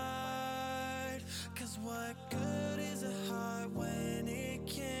hard? 'Cause what good is a heart when it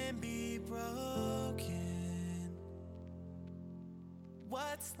can be broken?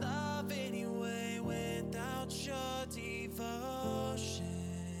 What's love anyway without your devotion?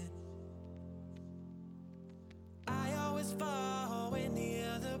 I always fall when the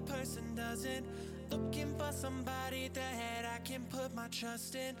other wasn't. Looking for somebody that I can put my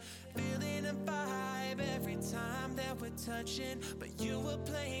trust in. Feeling a vibe every time that we're touching. But you were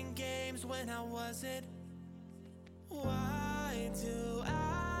playing games when I wasn't. Why do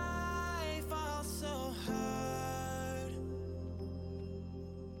I fall so hard?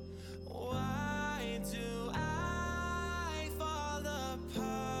 Why do I fall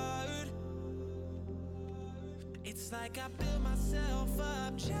apart? It's like I built myself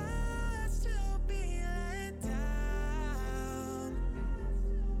up just to be let down.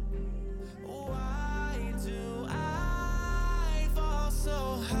 Why do I fall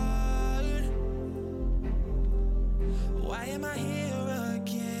so hard? Why am I here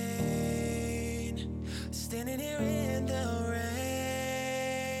again? Standing here in the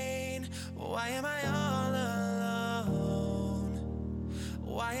rain. Why am I all alone?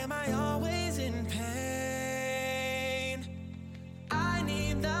 Why am I always in pain? I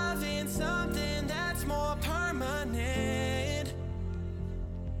need love in something that's more permanent.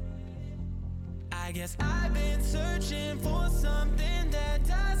 I guess I've been searching for something that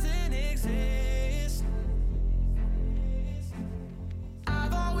doesn't exist.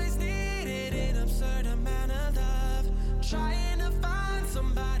 I've always needed an absurd amount of love, trying to find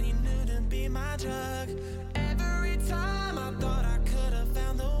somebody new to be my drug. Every time I thought I could have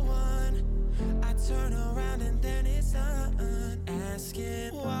found the one, I turn around and then it's done.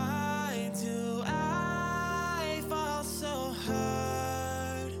 Asking, why do I fall so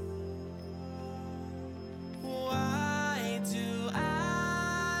hard? Why do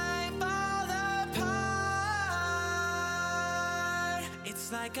I fall apart?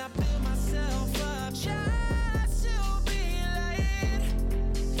 It's like I built myself up just to be laid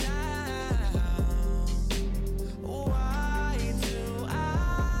down. Why do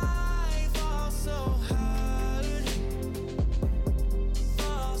I fall so hard?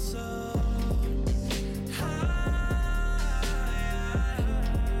 Fall so hard.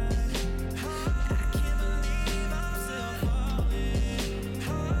 I can't believe I'm still falling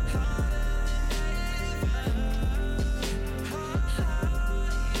harder than ever.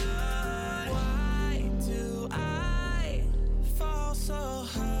 Why do I fall so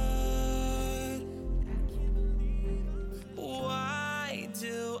hard? Why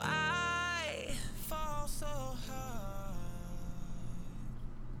do I fall so hard?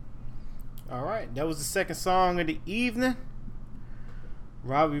 All right, that was the second song of the evening.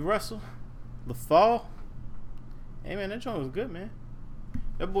 Robbie Russell, The Fall. Hey man, that joint was good, man.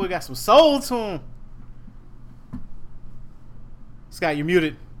 That boy got some soul to him. Scott, you're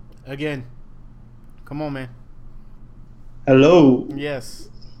muted again. Come on, man. Hello. Yes,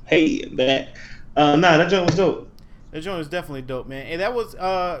 Hey, back. Nah, that joint was dope. that joint was definitely dope, man. And that was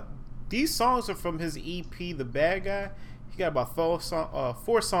these songs are from his EP, The Bad Guy. He got about four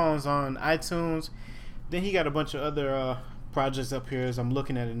songs on iTunes. Then he got a bunch of other projects up here as I'm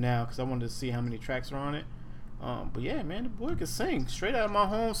looking at it now because I wanted to see how many tracks are on it. But yeah, man, the boy can sing straight out of my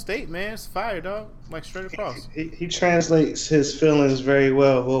home state, man. It's fire, dog. Like straight across. He translates his feelings very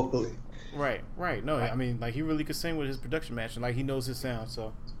well vocally. Right. No, I mean, like he really could sing with his production matching. Like he knows his sound.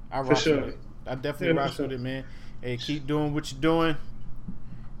 So I For rock sure. with it. I definitely Yeah, rock for sure. with it, man. Hey, keep doing what you're doing.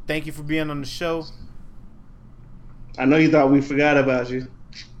 Thank you for being on the show. I know you thought we forgot about you.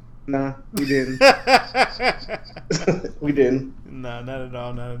 Nah, we didn't. We didn't. No, not at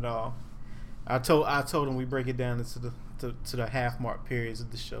all. Not at all. I told him we break it down into the to the half mark periods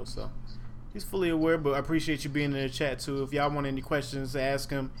of the show, so he's fully aware. But I appreciate you being in the chat too. If y'all want any questions to ask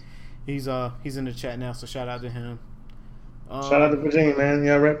him, he's in the chat now. So shout out to him. Shout out to Virginia, man.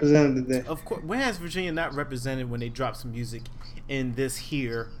 Y'all represented today. Of course, when has Virginia not represented when they drop some music in this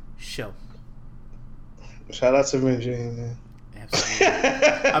here show? Shout out to Virginia, man. Absolutely.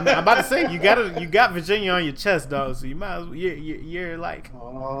 I mean, I'm about to say you got Virginia on your chest, dog. So you might as well, you're like.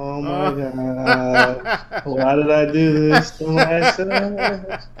 Oh my God! Why did I do this to myself?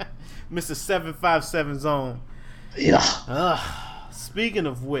 Mr. 757 Zone. Yeah. Speaking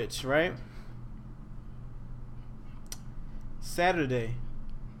of which, right? Saturday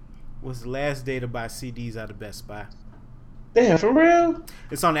was the last day to buy CDs out of Best Buy. Damn, for real?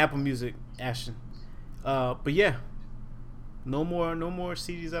 It's on Apple Music, Ashton. But yeah, no more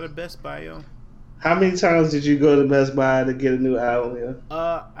CDs out of Best Buy, yo. How many times did you go to Best Buy to get a new album, yo?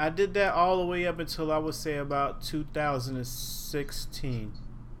 I did that all the way up until I would say about 2016.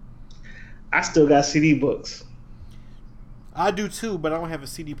 I still got CD books. I do too, but I don't have a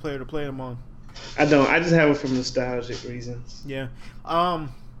CD player to play them on. I don't. I just have it for nostalgic reasons. Yeah.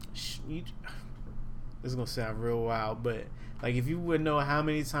 This is gonna sound real wild, but like if you would know how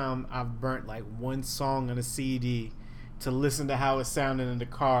many times I've burnt like one song on a CD to listen to how it sounded in the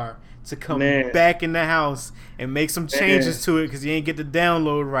car, to come Man. back in the house and make some changes to it because you ain't get the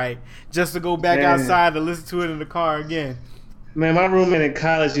download right, just to go back Man. outside to listen to it in the car again. Man, my roommate in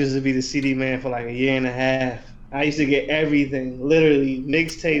college used to be the CD man for like a year and a half. I used to get everything, literally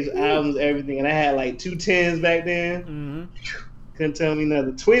mixtapes, albums, everything, and I had like 210s back then. Mm-hmm. Couldn't tell me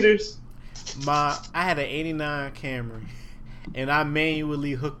nothing. Tweeters. I had an '89 Camry, and I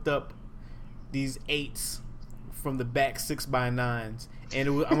manually hooked up these 8s from the back 6x9s. And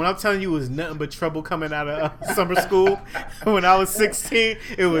it was, when I'm telling you, it was nothing but trouble coming out of summer school. When I was 16,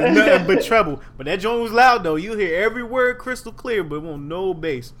 it was nothing but trouble. But that joint was loud, though. You hear every word crystal clear, but it won't no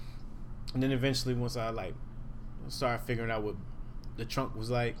bass. And then eventually, once I started figuring out what the trunk was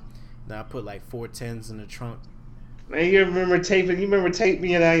like, then I put like 410s in the trunk. Man, you remember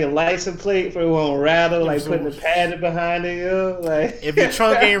taping down your license plate for it won't rattle, like putting the padding behind it, yo? Like, if your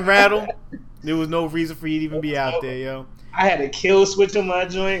trunk ain't rattle, there was no reason for you to even be out there, yo. I had a kill switch on my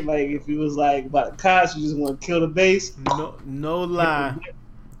joint. Like, if it was like about the cops, you just want to kill the bass. No lie.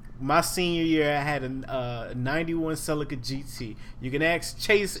 My senior year, I had a 91 Celica GT. You can ask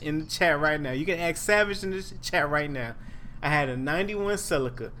Chase in the chat right now. You can ask Savage in the chat right now. I had a 91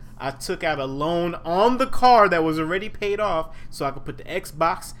 Celica. I took out a loan on the car that was already paid off so I could put the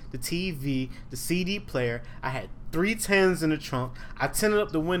Xbox, the TV, the CD player. I had 3 10s in the trunk. I tinted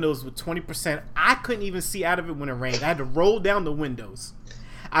up the windows with 20%. I couldn't even see out of it when it rained. I had to roll down the windows.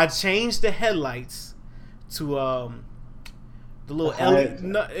 I changed the headlights to the little LED.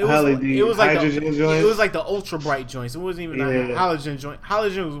 No, it was like the ultra bright joints. It wasn't even a halogen joint.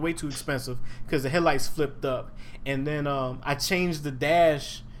 Halogen was way too expensive because the headlights flipped up. And then I changed the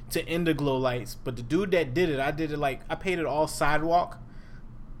dash to Indiglo lights. But the dude that did it, I paid it all sidewalk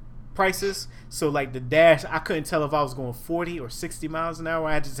prices. So like the dash, I couldn't tell if I was going 40 or 60 miles an hour.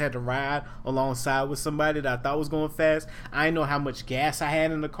 I just had to ride alongside with somebody that I thought was going fast. I didn't know how much gas I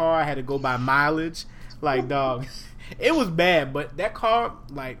had in the car. I had to go by mileage. Like, dog, it was bad. But that car,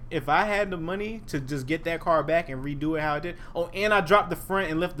 like, if I had the money to just get that car back and redo it how I did. Oh, and I dropped the front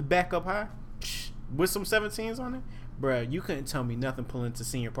and left the back up high with some 17s on it. Bruh, you couldn't tell me nothing pulling to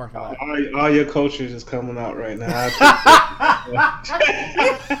senior parking lot. All your cultures is coming out right now.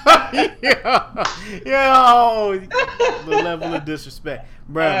 Yo, the level of disrespect,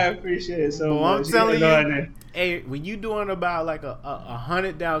 bruh. I appreciate it so much. I'm telling you, hey, when you doing about like a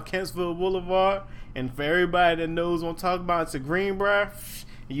 100 down Kentsville Boulevard, and for everybody that knows what I'm talking about, it's a Greenbrier,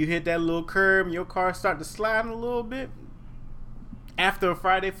 and you hit that little curb, and your car start to slide a little bit after a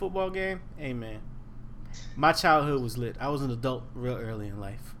Friday football game. Hey, man. My childhood was lit. I was an adult real early in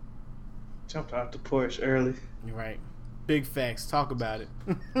life. Jumped off the porch early. You're right. Big facts. Talk about it.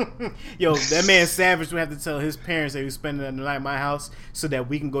 Yo, that man Savage would have to tell his parents that he was spending the night at my house so that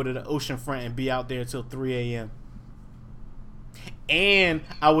we can go to the ocean front and be out there until 3 a.m. And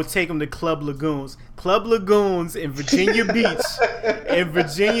I would take him to Club Lagoons. Club Lagoons in Virginia Beach.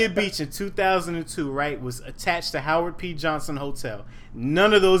 In 2002, right, was attached to Howard P. Johnson Hotel.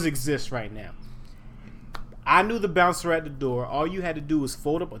 None of those exist right now. I knew the bouncer at the door. All you had to do was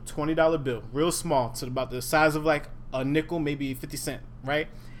fold up a $20 bill, real small, to about the size of like a nickel, maybe 50 cents, right?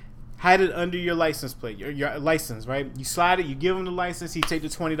 Hide it under your license plate, your license, right? You slide it, you give him the license, he take the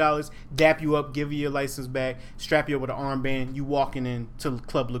 $20, dap you up, give you your license back, strap you up with an armband, you walking in to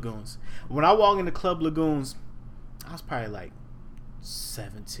Club Lagoons. When I walk into Club Lagoons, I was probably like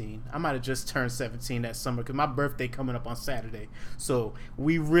 17. I might have just turned 17 that summer because my birthday coming up on Saturday. So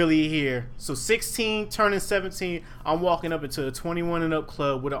we really here. So 16 turning 17, I'm walking up into a 21 and up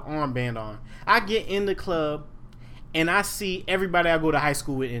club with an armband on. I get in the club and I see everybody I go to high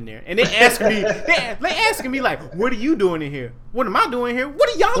school with in there. And they asking me like, what are you doing in here? What am I doing here? What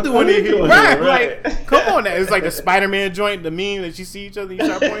are y'all doing in here? Right. Like, come on now. It's like the Spider-Man joint, the meme that you see each other, you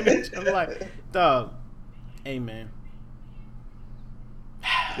start pointing at each other like, dog, hey man.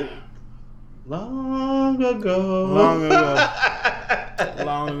 Long ago.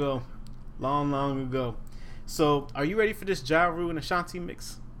 Long ago. So, are you ready for this Ja Rule and Ashanti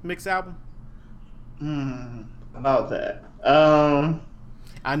mix album? About that.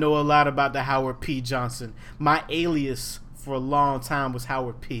 I know a lot about the Howard P. Johnson. My alias for a long time was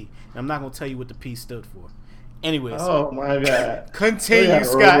Howard P. And I'm not gonna tell you what the P stood for. Anyways. Oh my God. Continue,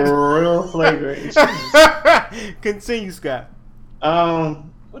 Scott. Real flagrant. Continue, Scott.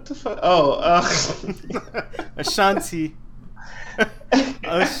 What the fuck? Ashanti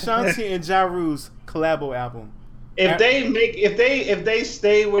and Ja Rule's collabo album. If they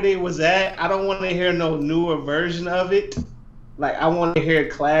stay where they was at, I don't want to hear no newer version of it. Like, I want to hear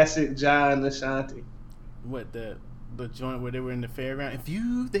classic Ja and Ashanti. What, the the joint where they were in the fairground. If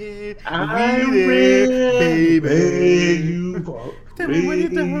you there, I'm we there, ready, baby. you Tell me when you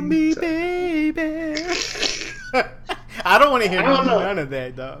done me, baby. I don't want to hear don't know. none of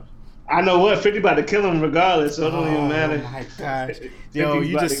that, dog. I know what 50 about to kill him regardless, so it don't even matter. Oh my gosh, yo, 50's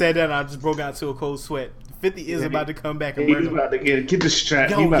you about just to- said that, and I just broke out to a cold sweat. 50 is about to come back and He's murder. about to get the strap.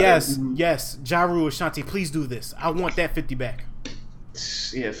 He Yo, about yes, to- yes, Ja Rule, Ashanti, please do this. I want that 50 back.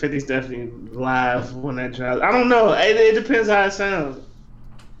 Yeah, 50's definitely live when that drops. I don't know. It depends how it sounds.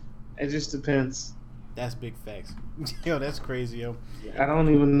 It just depends. That's big facts. Yo, that's crazy, yo. I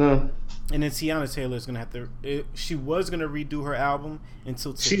don't even know. And then Tiana Taylor is gonna have to. She was gonna redo her album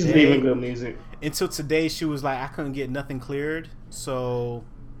until today. She's leaving good music. Until today, she was like, I couldn't get nothing cleared. So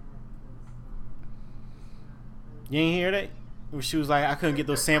you ain't hear that? Where she was like, I couldn't get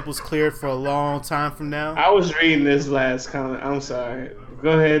those samples cleared for a long time from now. I was reading this last comment. I'm sorry.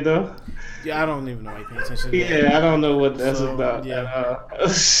 Go ahead though. Yeah, I don't even know why you pay attention to that. Yeah, I don't know what that's So, about. yeah.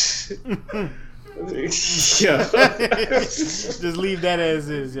 Yeah. Just leave that as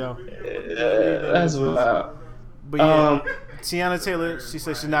is, yo. That's wild. But yeah, Um, Tiana Taylor, she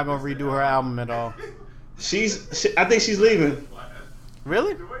said she's not gonna redo her album at all. I think she's leaving.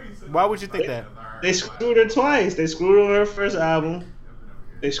 Really? Why would you think that? They screwed her twice. They screwed her on her first album.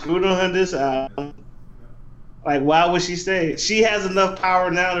 They screwed on her this album. Like, why would she stay? She has enough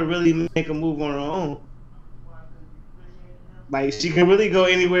power now to really make a move on her own. Like, she can really go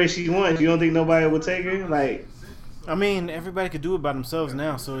anywhere she wants. You don't think nobody would take her? Like, I mean, everybody could do it by themselves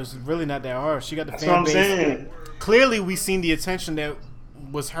now, so it's really not that hard. She got the that's what fan I'm base. saying. Clearly, we seen the attention that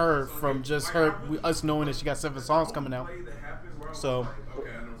was her from just us knowing that she got 7 songs coming out. So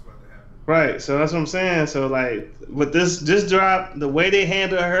Right, so that's what I'm saying. So, like, with this drop, the way they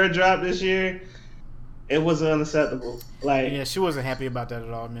handled her drop this year, it was unacceptable. Like, yeah, she wasn't happy about that at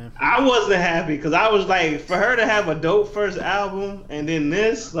all, man. I wasn't happy because I was like, for her to have a dope first album and then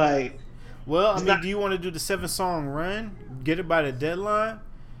this, like, Well, I It's mean, not- do you want to do the 7-song run, get it by the deadline,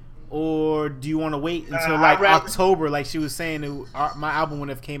 or do you want to wait until I'd like rather- October, like she was saying, my album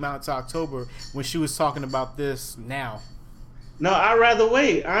wouldn't have came out until October when she was talking about this now. no, I'd rather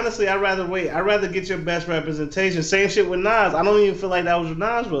wait. Honestly, I'd rather wait. I'd rather get your best representation. Same shit with Nas. I don't even feel like that was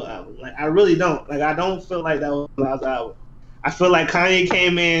Nas' real album. Like, I really don't. Like, I don't feel like that was Nas' album. I feel like Kanye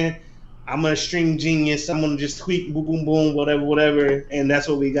came in, I'm a string genius, I'm gonna just tweak, boom, boom, boom, whatever, and that's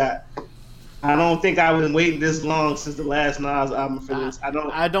what we got. I don't think I've been waiting this long since the last Nas album for this.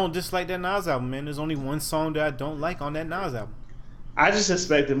 I don't dislike that Nas album, man. There's only one song that I don't like on that Nas album. I just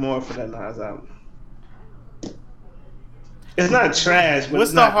expected more for that Nas album. It's not trash, but What's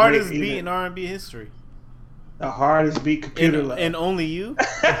it's the not hardest great beat either. in R&B history? The hardest beat, Computer Love. And only you?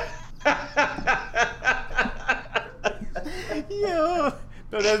 Yo,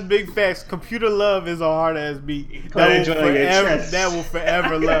 no, that's big facts. Computer Love is a hard ass beat. Play that joint on your chest. That will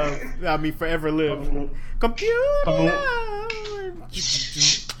forever love. I mean, forever live. Computer Love.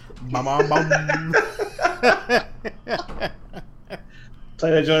 Bum, bum, bum.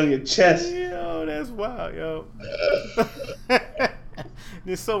 Play that joint on your chest. Yo, that's wild, yo.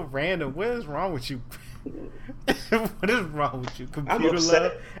 It's so random. What is wrong with you? What is wrong with you? Computer upset.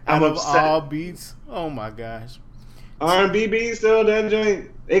 Love I'm out of upset. all beats. Oh my gosh. R&B beats though, that joint,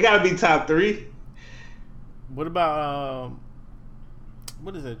 they gotta be top 3. What about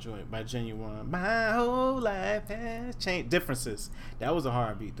what is that joint by Genuine? My whole life has changed. Differences. That was a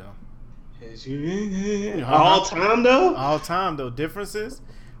hard beat though. All time though? All time though. Differences.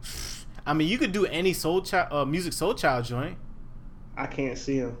 I mean, you could do any Soul Child, Music Soul Child joint. I can't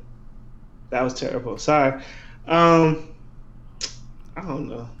see him. That was terrible. Sorry. I don't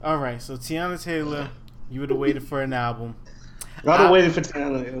know. All right, so Tiana Taylor, you would have waited for an album. I've been waiting for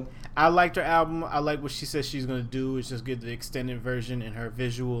Tyler. I liked her album. I like what she said she's gonna do. Is just get the extended version and her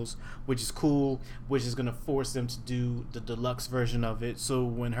visuals, which is cool. Which is gonna force them to do the deluxe version of it. So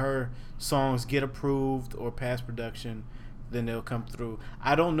when her songs get approved or past production, then they'll come through.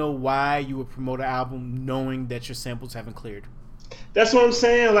 I don't know why you would promote an album knowing that your samples haven't cleared. That's what I'm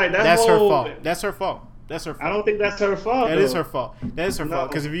saying. Like That's her whole, fault. That's her fault. That's her fault. I don't think that's her fault. That though. is her fault. That is her No. fault.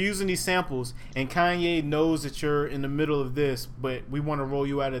 Because if you're using these samples and Kanye knows that you're in the middle of this, but we want to roll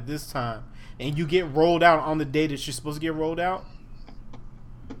you out at this time, and you get rolled out on the day that you're supposed to get rolled out,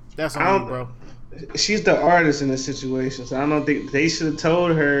 that's I on you, don't- bro. She's the artist in this situation, so I don't think they should have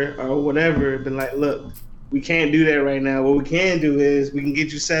told her or whatever. Been like, look, we can't do that right now. What we can do is we can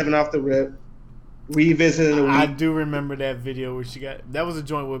get you 7 off the rip, revisit in a I week. do remember that video where she got that was a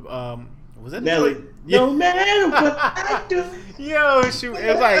joint with was that the Nelly, joint? no matter what I do. Yo, she it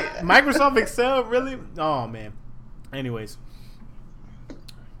was like Microsoft Excel, really? Oh man. Anyways,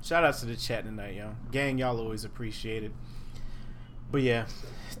 Shout out to the chat tonight, yo. Gang, y'all always appreciated. But yeah,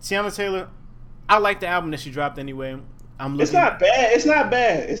 Tiana Taylor, I like the album that she dropped anyway. It's not bad. It's not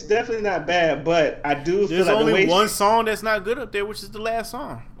bad. It's definitely not bad. But I do feel There's like only one song that's not good up there, which is the last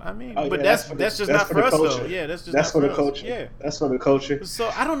song. I mean, but that's just not for us though. Yeah, that's for the us. culture. Yeah, that's for the culture.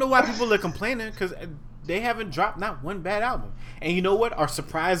 So I don't know why people are complaining because they haven't dropped not one bad album. And you know what? Our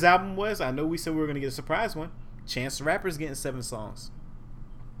surprise album was. I know we said we were gonna get a surprise one. Chance the Rapper's getting 7 songs.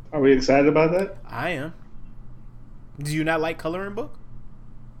 Are we excited about that? I am. Do you not like Coloring Book?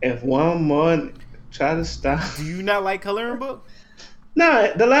 If 1 month. Try to stop. Do you not like Coloring Book?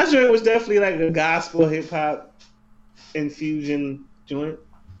 No, the last joint was definitely like a gospel hip hop infusion joint.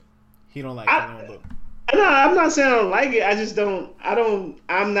 He don't like Coloring Book. No, I'm not saying I don't like it. I just don't. I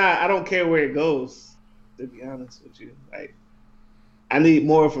don't care where it goes. To be honest with you, like I need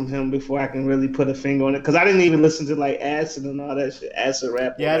more from him before I can really put a finger on it. Because I didn't even listen to like Acid and all that shit. Acid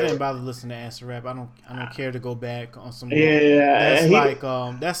rap. Yeah, I didn't bother listening to Acid rap. I don't care to go back on some. Yeah,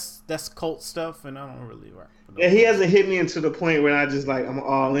 that's cult stuff, and I don't really rock. Yeah, he hasn't hit me into the point where I just like I'm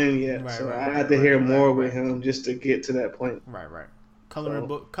all in yet. I had to hear more with him just to get to that point. Right. Coloring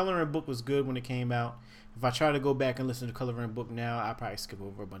Book was good when it came out. If I try to go back and listen to Coloring Book now, I probably skip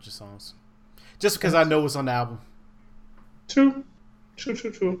over a bunch of songs, just because I know what's on the album. True.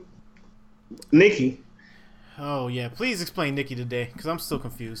 Nicki. Oh yeah, please explain Nicki today, because I'm still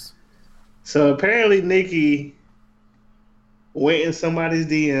confused. So apparently Nicki went in somebody's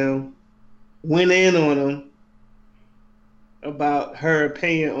DM, went in on him about her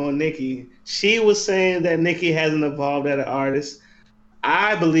opinion on Nicki. She was saying that Nicki hasn't evolved as an artist.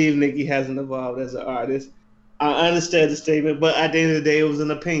 I believe Nicki hasn't evolved as an artist. I understand the statement, but at the end of the day, it was an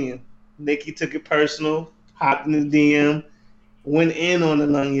opinion. Nicki took it personal, hopped in the DM, went in on the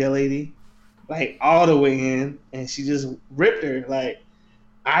young lady, like all the way in, and she just ripped her. Like,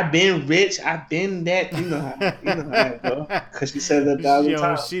 I've been rich, I've been that. You know how it go. Because she said that 1,000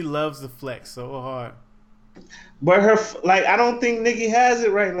 times. She loves the flex so hard. But I don't think Nicki has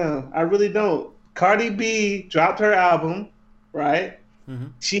it right now. I really don't. Cardi B dropped her album, right? Mm-hmm.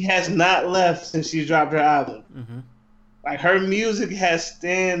 She has not left since she dropped her album. Mm-hmm. Like, her music has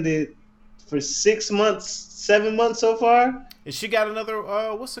standed for 6 months, 7 months so far. And she got another,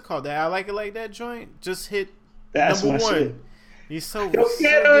 what's it called? That I Like It Like That joint? Just hit That's number 1. Shit. He's so Yo,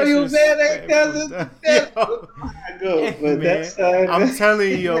 I'm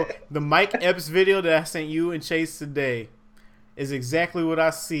telling you, yo, the Mike Epps video that I sent you and Chase today is exactly what I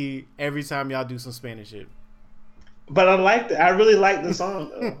see every time y'all do some Spanish shit. But I really like the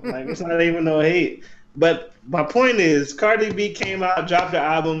song though. Like, it's not even no hate. But my point is, Cardi B came out, dropped her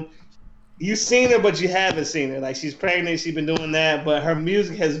album. You've seen her, but you haven't seen her. Like, she's pregnant, she's been doing that, but her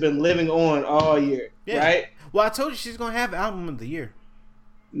music has been living on all year, right? Well, I told you she's gonna have album of the year.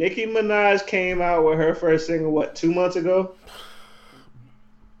 Nicki Minaj came out with her first single 2 months ago,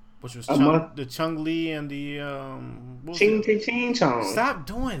 which was the Chung Lee and the Ching Ching Ching Chong. Stop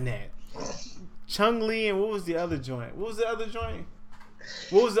doing that. Chung Lee and what was the other joint? What was the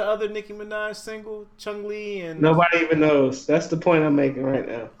other Nicki Minaj single? Chung Lee and nobody even knows. That's the point I'm making right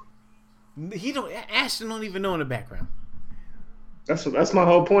now. Ashton don't even know in the background. That's my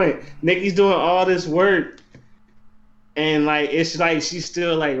whole point. Nicki's doing all this work, and like it's like she's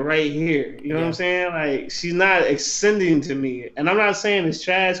still like right here. You know what I'm saying? Like, she's not ascending to me, and I'm not saying it's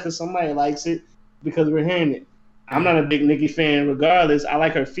trash because somebody likes it because we're hearing it. I'm not a big Nicki fan, regardless. I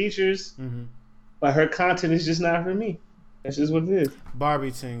like her features, but her content is just not for me. That's just what it is.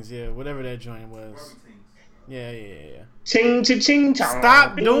 Barbie Tings, whatever that joint was. Yeah. Ching ching ching chong.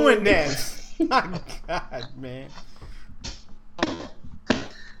 Stop doing that. My God, man.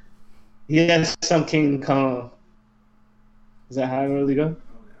 Yes, some King Kong. Is that how it really go?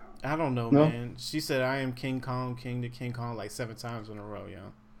 I don't know, man. She said, "I am King Kong, King to King Kong," like 7 times in a row,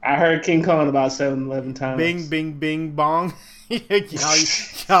 yo. I heard King Kong about 7-11 times. Bing, bing, bing, bong.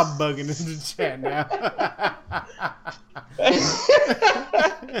 y'all bugging in the chat now.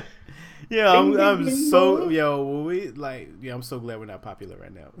 Yeah, I'm so I'm so glad we're not popular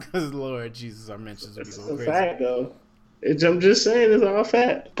right now because Lord Jesus, our mentions would be going crazy. Fact though, I'm just saying it's all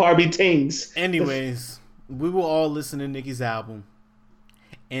fat. Barbie Tings. Anyways, we will all listen to Nicki's album,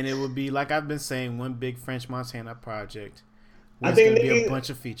 and it would be like I've been saying, one big French Montana project. There's going to be a bunch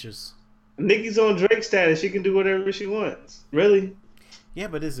of features. Nicki's on Drake status. She can do whatever she wants. Really? Yeah,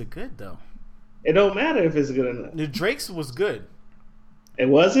 but is it good though? It don't matter if it's good or not. The Drake's was good. And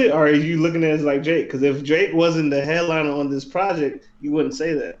was it? Or are you looking at it like Drake? Because if Drake wasn't the headliner on this project, you wouldn't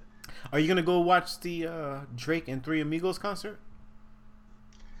say that. Are you going to go watch the Drake and Three Amigos concert?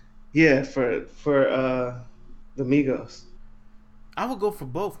 Yeah, for the Migos. I would go for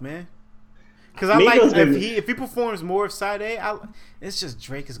both, man. Because I Migos like been- if he performs more of Side A, it's just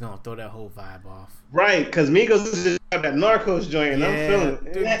Drake is gonna throw that whole vibe off. Right, because Migos just got that Narcos joint, and I'm feeling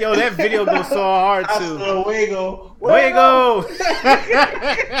it. Dude, yo, that video goes so hard too. Hasta luego. Fuego.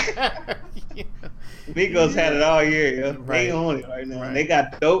 Migos had it all year, yo. Right. They on it right now. Right. They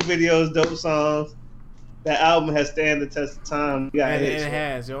got dope videos, dope songs. That album has stand the test of time. Yeah, And it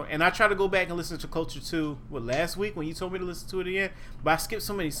has, yo. And I tried to go back and listen to Culture 2 last week when you told me to listen to it again, but I skipped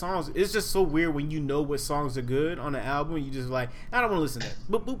so many songs. It's just so weird when you know what songs are good on the album. You just like, I don't want to listen to that.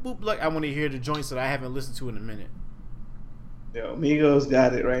 Boop, boop, boop. Like, I want to hear the joints that I haven't listened to in a minute. Yo, Migos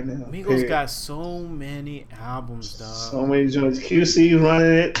got it right now. Migos period. got so many albums, dog. So many joints. QC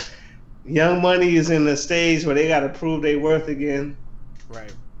running it. Young Money is in the stage where they got to prove their worth again.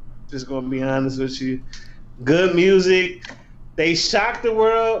 Right. Just gonna be honest with you. Good music. They shocked the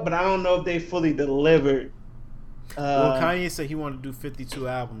world, but I don't know if they fully delivered. Well, Kanye said he wanted to do 52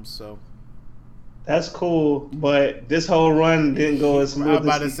 albums, so That's cool, but this whole run didn't go as smooth. I was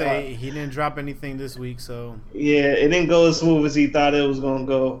about to as he say thought. he didn't drop anything this week, so Yeah, it didn't go as smooth as he thought it was gonna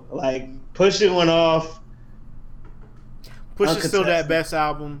go. Like Push It went off. Push is still that Uncontested. best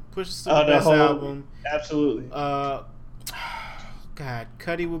album. Push is still the The best whole- album. Absolutely. God,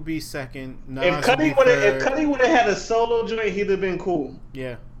 Cudi would be second. Nas If would Cudi be would have, third. had a solo joint, he'd have been cool.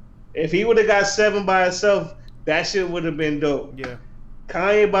 Yeah, If he would have got 7 by himself, that shit would have been dope. yeah.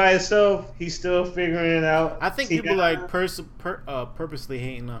 Kanye by himself, he's still figuring it out. I think See, people that- like purposely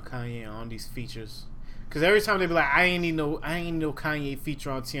hating on Kanye on these features. Cause every time they be like, I ain't need no Kanye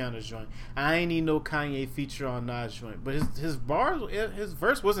feature on Tiana's joint. I ain't need no Kanye feature on Nas joint. But his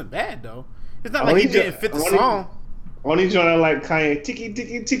verse wasn't bad though. It's not like he didn't fit the song. Only joint I like Kanye, tiki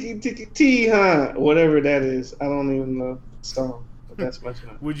tiki tiki tiki t, huh? Whatever that is, I don't even know the song. But that's my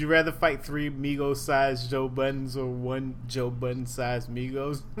joint. Would you rather fight 3 Migos-sized Joe Buttons or 1 Joe Budden-sized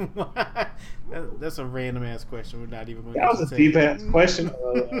Migos? That's a random ass question. We're not even going to That was a deep ass question. I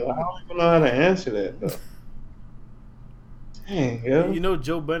don't even know how to answer that though. Dang, yo. You know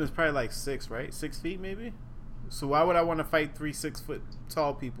Joe Budden is probably like 6, right? 6 feet maybe? So why would I want to fight 3 6-foot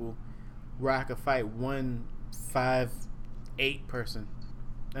tall people where I could fight 1 5'8" person?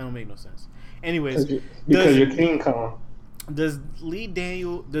 That don't make no sense. Anyways, Because you're King Kong. does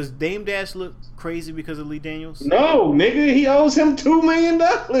Dame Dash look crazy because of Lee Daniels? No, nigga, he owes him $2 million.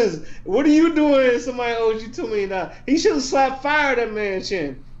 What are you doing if somebody owes you $2 million? He should have slapped fire that man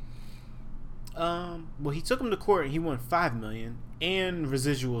chin. Well, he took him to court and he won $5 million and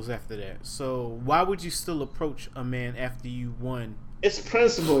residuals after that. So why would you still approach a man after you won? It's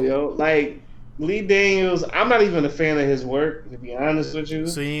principle, yo. Like Lee Daniels, I'm not even a fan of his work, to be honest with you.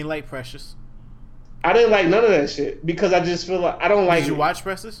 So you ain't like Precious? I didn't like none of that shit because I just feel like I don't like Did you it. watch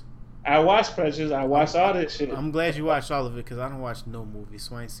Precious? I watched Precious. I watched all that shit. I'm glad you watched all of it because I don't watch no movies,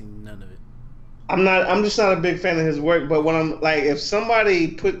 so I ain't seen none of it. I'm just not a big fan of his work. But when I'm like, if somebody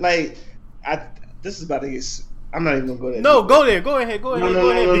put like, this is about to get. I'm not even gonna go there. No, go there. Go ahead. Go ahead. No, Go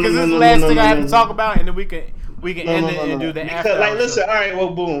ahead. no, Because no, this is no, the last no, thing no, I have no, to no. talk about, and then we can end it and do the Because, after. like, hour listen, show. all right, well,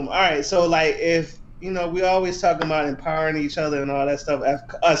 boom, all right. So, like, if we always talking about empowering each other and all that stuff, as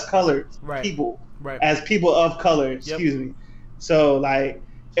us colored Right. people, Right. as people of color, excuse me. So, like,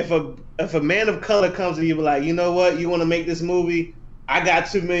 if a man of color comes to you, be like, you know what, you want to make this movie? I got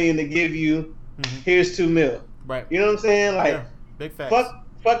 $2 million to give you. Mhm. Here's $2 million. Right. You know what I'm saying? Like, Yeah. Big facts.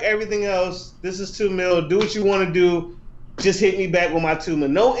 fuck everything else. This is $2 million. Do what you want to do. Just hit me back with my $2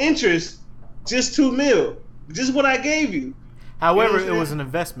 million. No interest. Just $2 million. Just what I gave you. However, You know what I'm it was saying? an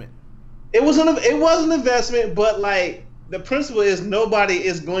investment. It was an investment, but like the principle is nobody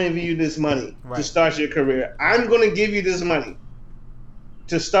is going to give you this money to Right. start your career. I'm going to give you this money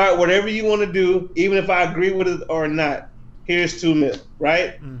to start whatever you want to do, even if I agree with it or not. Here's $2 million,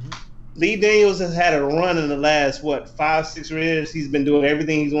 right? Mm-hmm. Lee Daniels has had a run in the last 5-6 years. He's been doing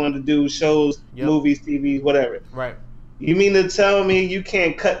everything he's wanted to do: shows, Yep. movies, TV, whatever. Right. You mean to tell me you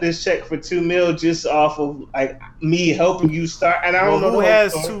can't cut this check for $2 million just off of like me helping you start? And I Well, don't know who the whole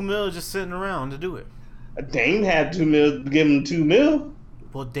has story. $2 million just sitting around to do it? Dame had $2 million, give him $2 million.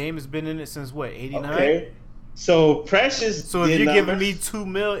 Well, Dame has been in it since what, 89? Okay. So Precious. So if did you're giving numbers. me $2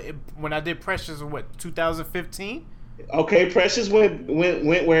 million, when I did Precious in what, 2015? Okay, Precious went where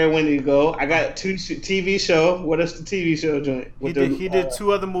it went to go. I got 2 TV show. What is the TV show joint? He did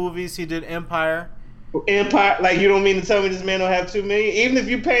 2 other movies. He did Empire. Empire. Like, you don't mean to tell me this man don't have $2 million? Even if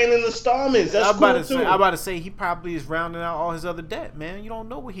you paying in installments, that's I'm cool too. about to say he probably is rounding out all his other debt, man. You don't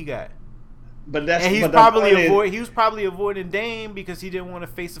know what he got. But that's And but the point is- he was probably avoiding Dame because he didn't want to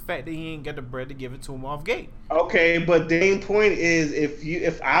face the fact that he ain't got the bread to give it to him off gate. Okay, but the point is,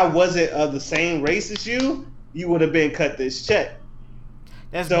 if I wasn't of the same race as you, you would have been cut this check.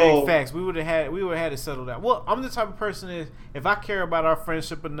 That's So- big facts. We would have had it settled out. Well, I'm the type of person that if I care about our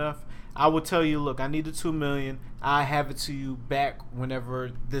friendship enough, I would tell you, look, I need the $2 million. I have it to you back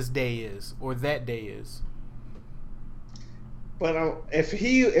whenever this day is or that day is. But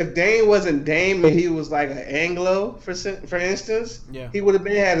if Dame wasn't Dame and he was like an Anglo, for instance, Yeah. he would have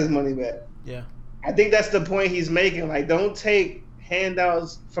been had his money back. Yeah. I think that's the point he's making. Like, don't take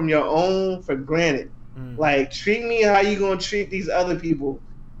handouts from your own for granted. Like, treat me how you gonna treat these other people,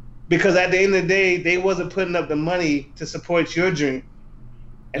 because at the end of the day, they wasn't putting up the money to support your dream.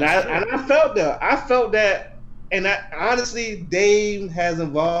 And I felt that, and honestly, Dame has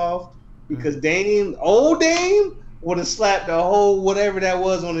evolved because old Dame would have slapped the whole whatever that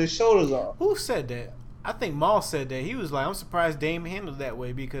was on his shoulders off. Who said that? I think Maul said that. He was like, I'm surprised Dame handled that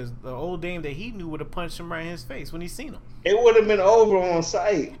way because the old Dame that he knew would have punched him right in his face when he seen him. It would have been over on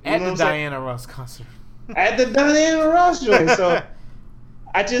sight. At the Diana Ross concert. At the Diana Ross joint. So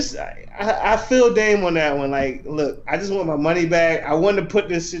I feel Dame on that one. Like, look, I just want my money back. I wanted to put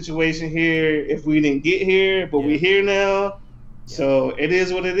this situation here if we didn't get here, but we're here now. So it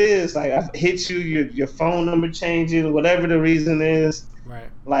is what it is. Like, I hit you, your phone number changing, whatever the reason is. Right.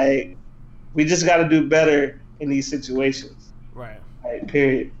 Like, we just got to do better in these situations. Right. Like,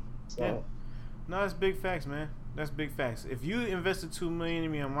 period. So. Yeah. No, that's big facts, man. That's big facts. If you invested $2 million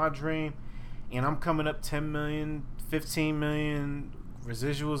in me on my dream, and I'm coming up $10 million, $15 million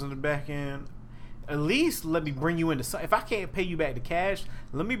residuals in the back end, at least let me bring you into some. If I can't pay you back the cash,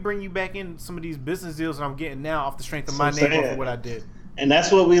 let me bring you back in some of these business deals that I'm getting now off the strength of my name for what I did. And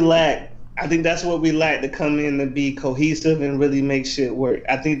that's what we lack. I think that's what we lack, to come in and be cohesive and really make shit work.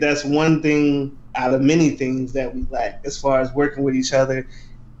 I think that's one thing out of many things that we lack as far as working with each other,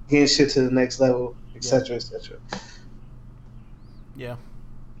 getting shit to the next level, etc., etc. Yeah.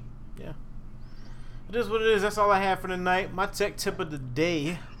 Yeah. It is what it is. That's all I have for tonight. My tech tip of the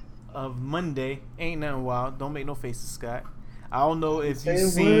day of Monday ain't nothing wild. Don't make no faces, Scott. I don't know if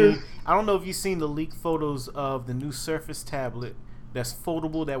you've seen the leaked photos of the new Surface tablet that's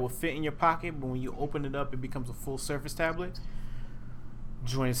foldable that will fit in your pocket, but when you open it up, it becomes a full Surface tablet.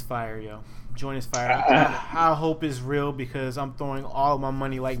 Joint is fire, yo. Joint is fire. I hope it's real because I'm throwing all of my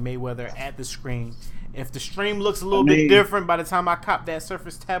money like Mayweather at the screen. If the stream looks a little bit different by the time I cop that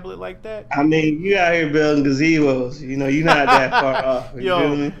Surface tablet like that. I mean, you out here building gazebos. You know, you're not that far off.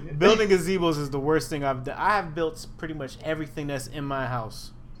 Yo, building gazebos is the worst thing I've done. I have built pretty much everything that's in my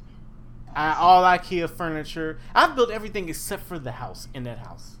house. All IKEA furniture. I've built everything except for the house in that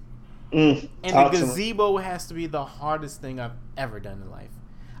house. And the gazebo has to be the hardest thing I've ever done in life.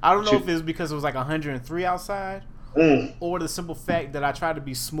 I don't know if it's because it was like 103 outside, or the simple fact that I tried to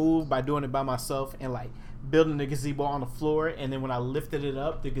be smooth by doing it by myself and like building the gazebo on the floor, and then when I lifted it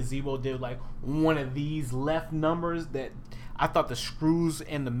up, the gazebo did like one of these left numbers that I thought the screws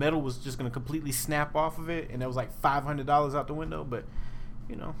and the metal was just gonna completely snap off of it, and that was like $500 out the window. But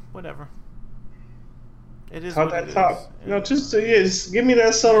you know, whatever. It is what it is. You know, just give me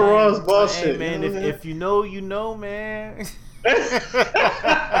that Soda Ross bullshit. Hey, man, if you know, you know, man. But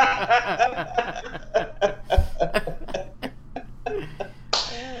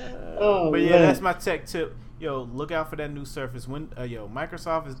yeah, that's my tech tip. Yo, look out for that new Surface.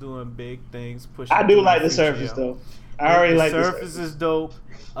 Microsoft is doing big things. I do like the Surface though. I already like the Surface. Is dope.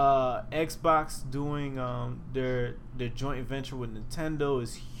 Xbox doing their joint venture with Nintendo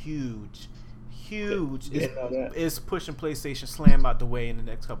is huge. It's pushing PlayStation Slam out the way in the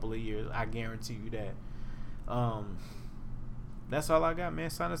next couple of years. I guarantee you that. That's all I got, man.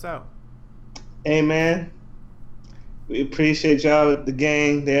 Sign us out. Hey, man. We appreciate y'all, the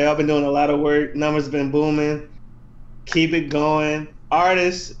gang. They all been doing a lot of work. Numbers been booming. Keep it going.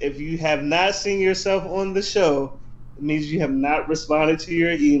 Artists, if you have not seen yourself on the show, it means you have not responded to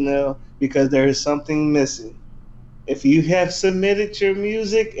your email because there is something missing. If you have submitted your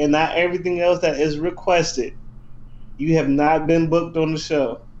music and not everything else that is requested, you have not been booked on the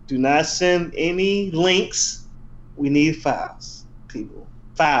show. Do not send any links. We need files, people.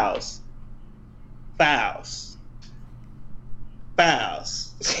 Files. There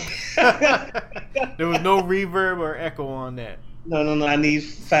was no reverb or echo on that. No. I need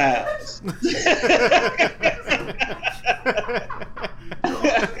files.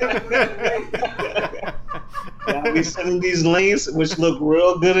 I'll be sending these links, which look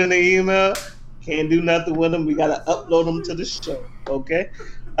real good in the email. Can't do nothing with them. We gotta upload them to the show. Okay.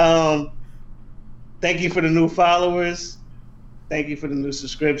 Thank you for the new followers. Thank you for the new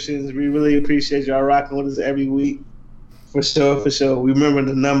subscriptions. We really appreciate y'all rocking with us every week. For sure. We remember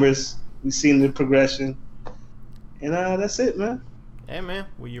the numbers. We've seen the progression. And that's it, man. Hey, man.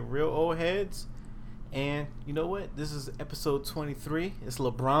 We're your real old heads. And you know what? This is episode 23. It's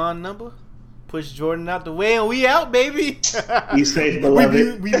LeBron number. Push Jordan out the way, and we out, baby. Be safe,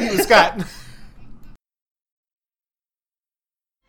 beloved. We with Scott.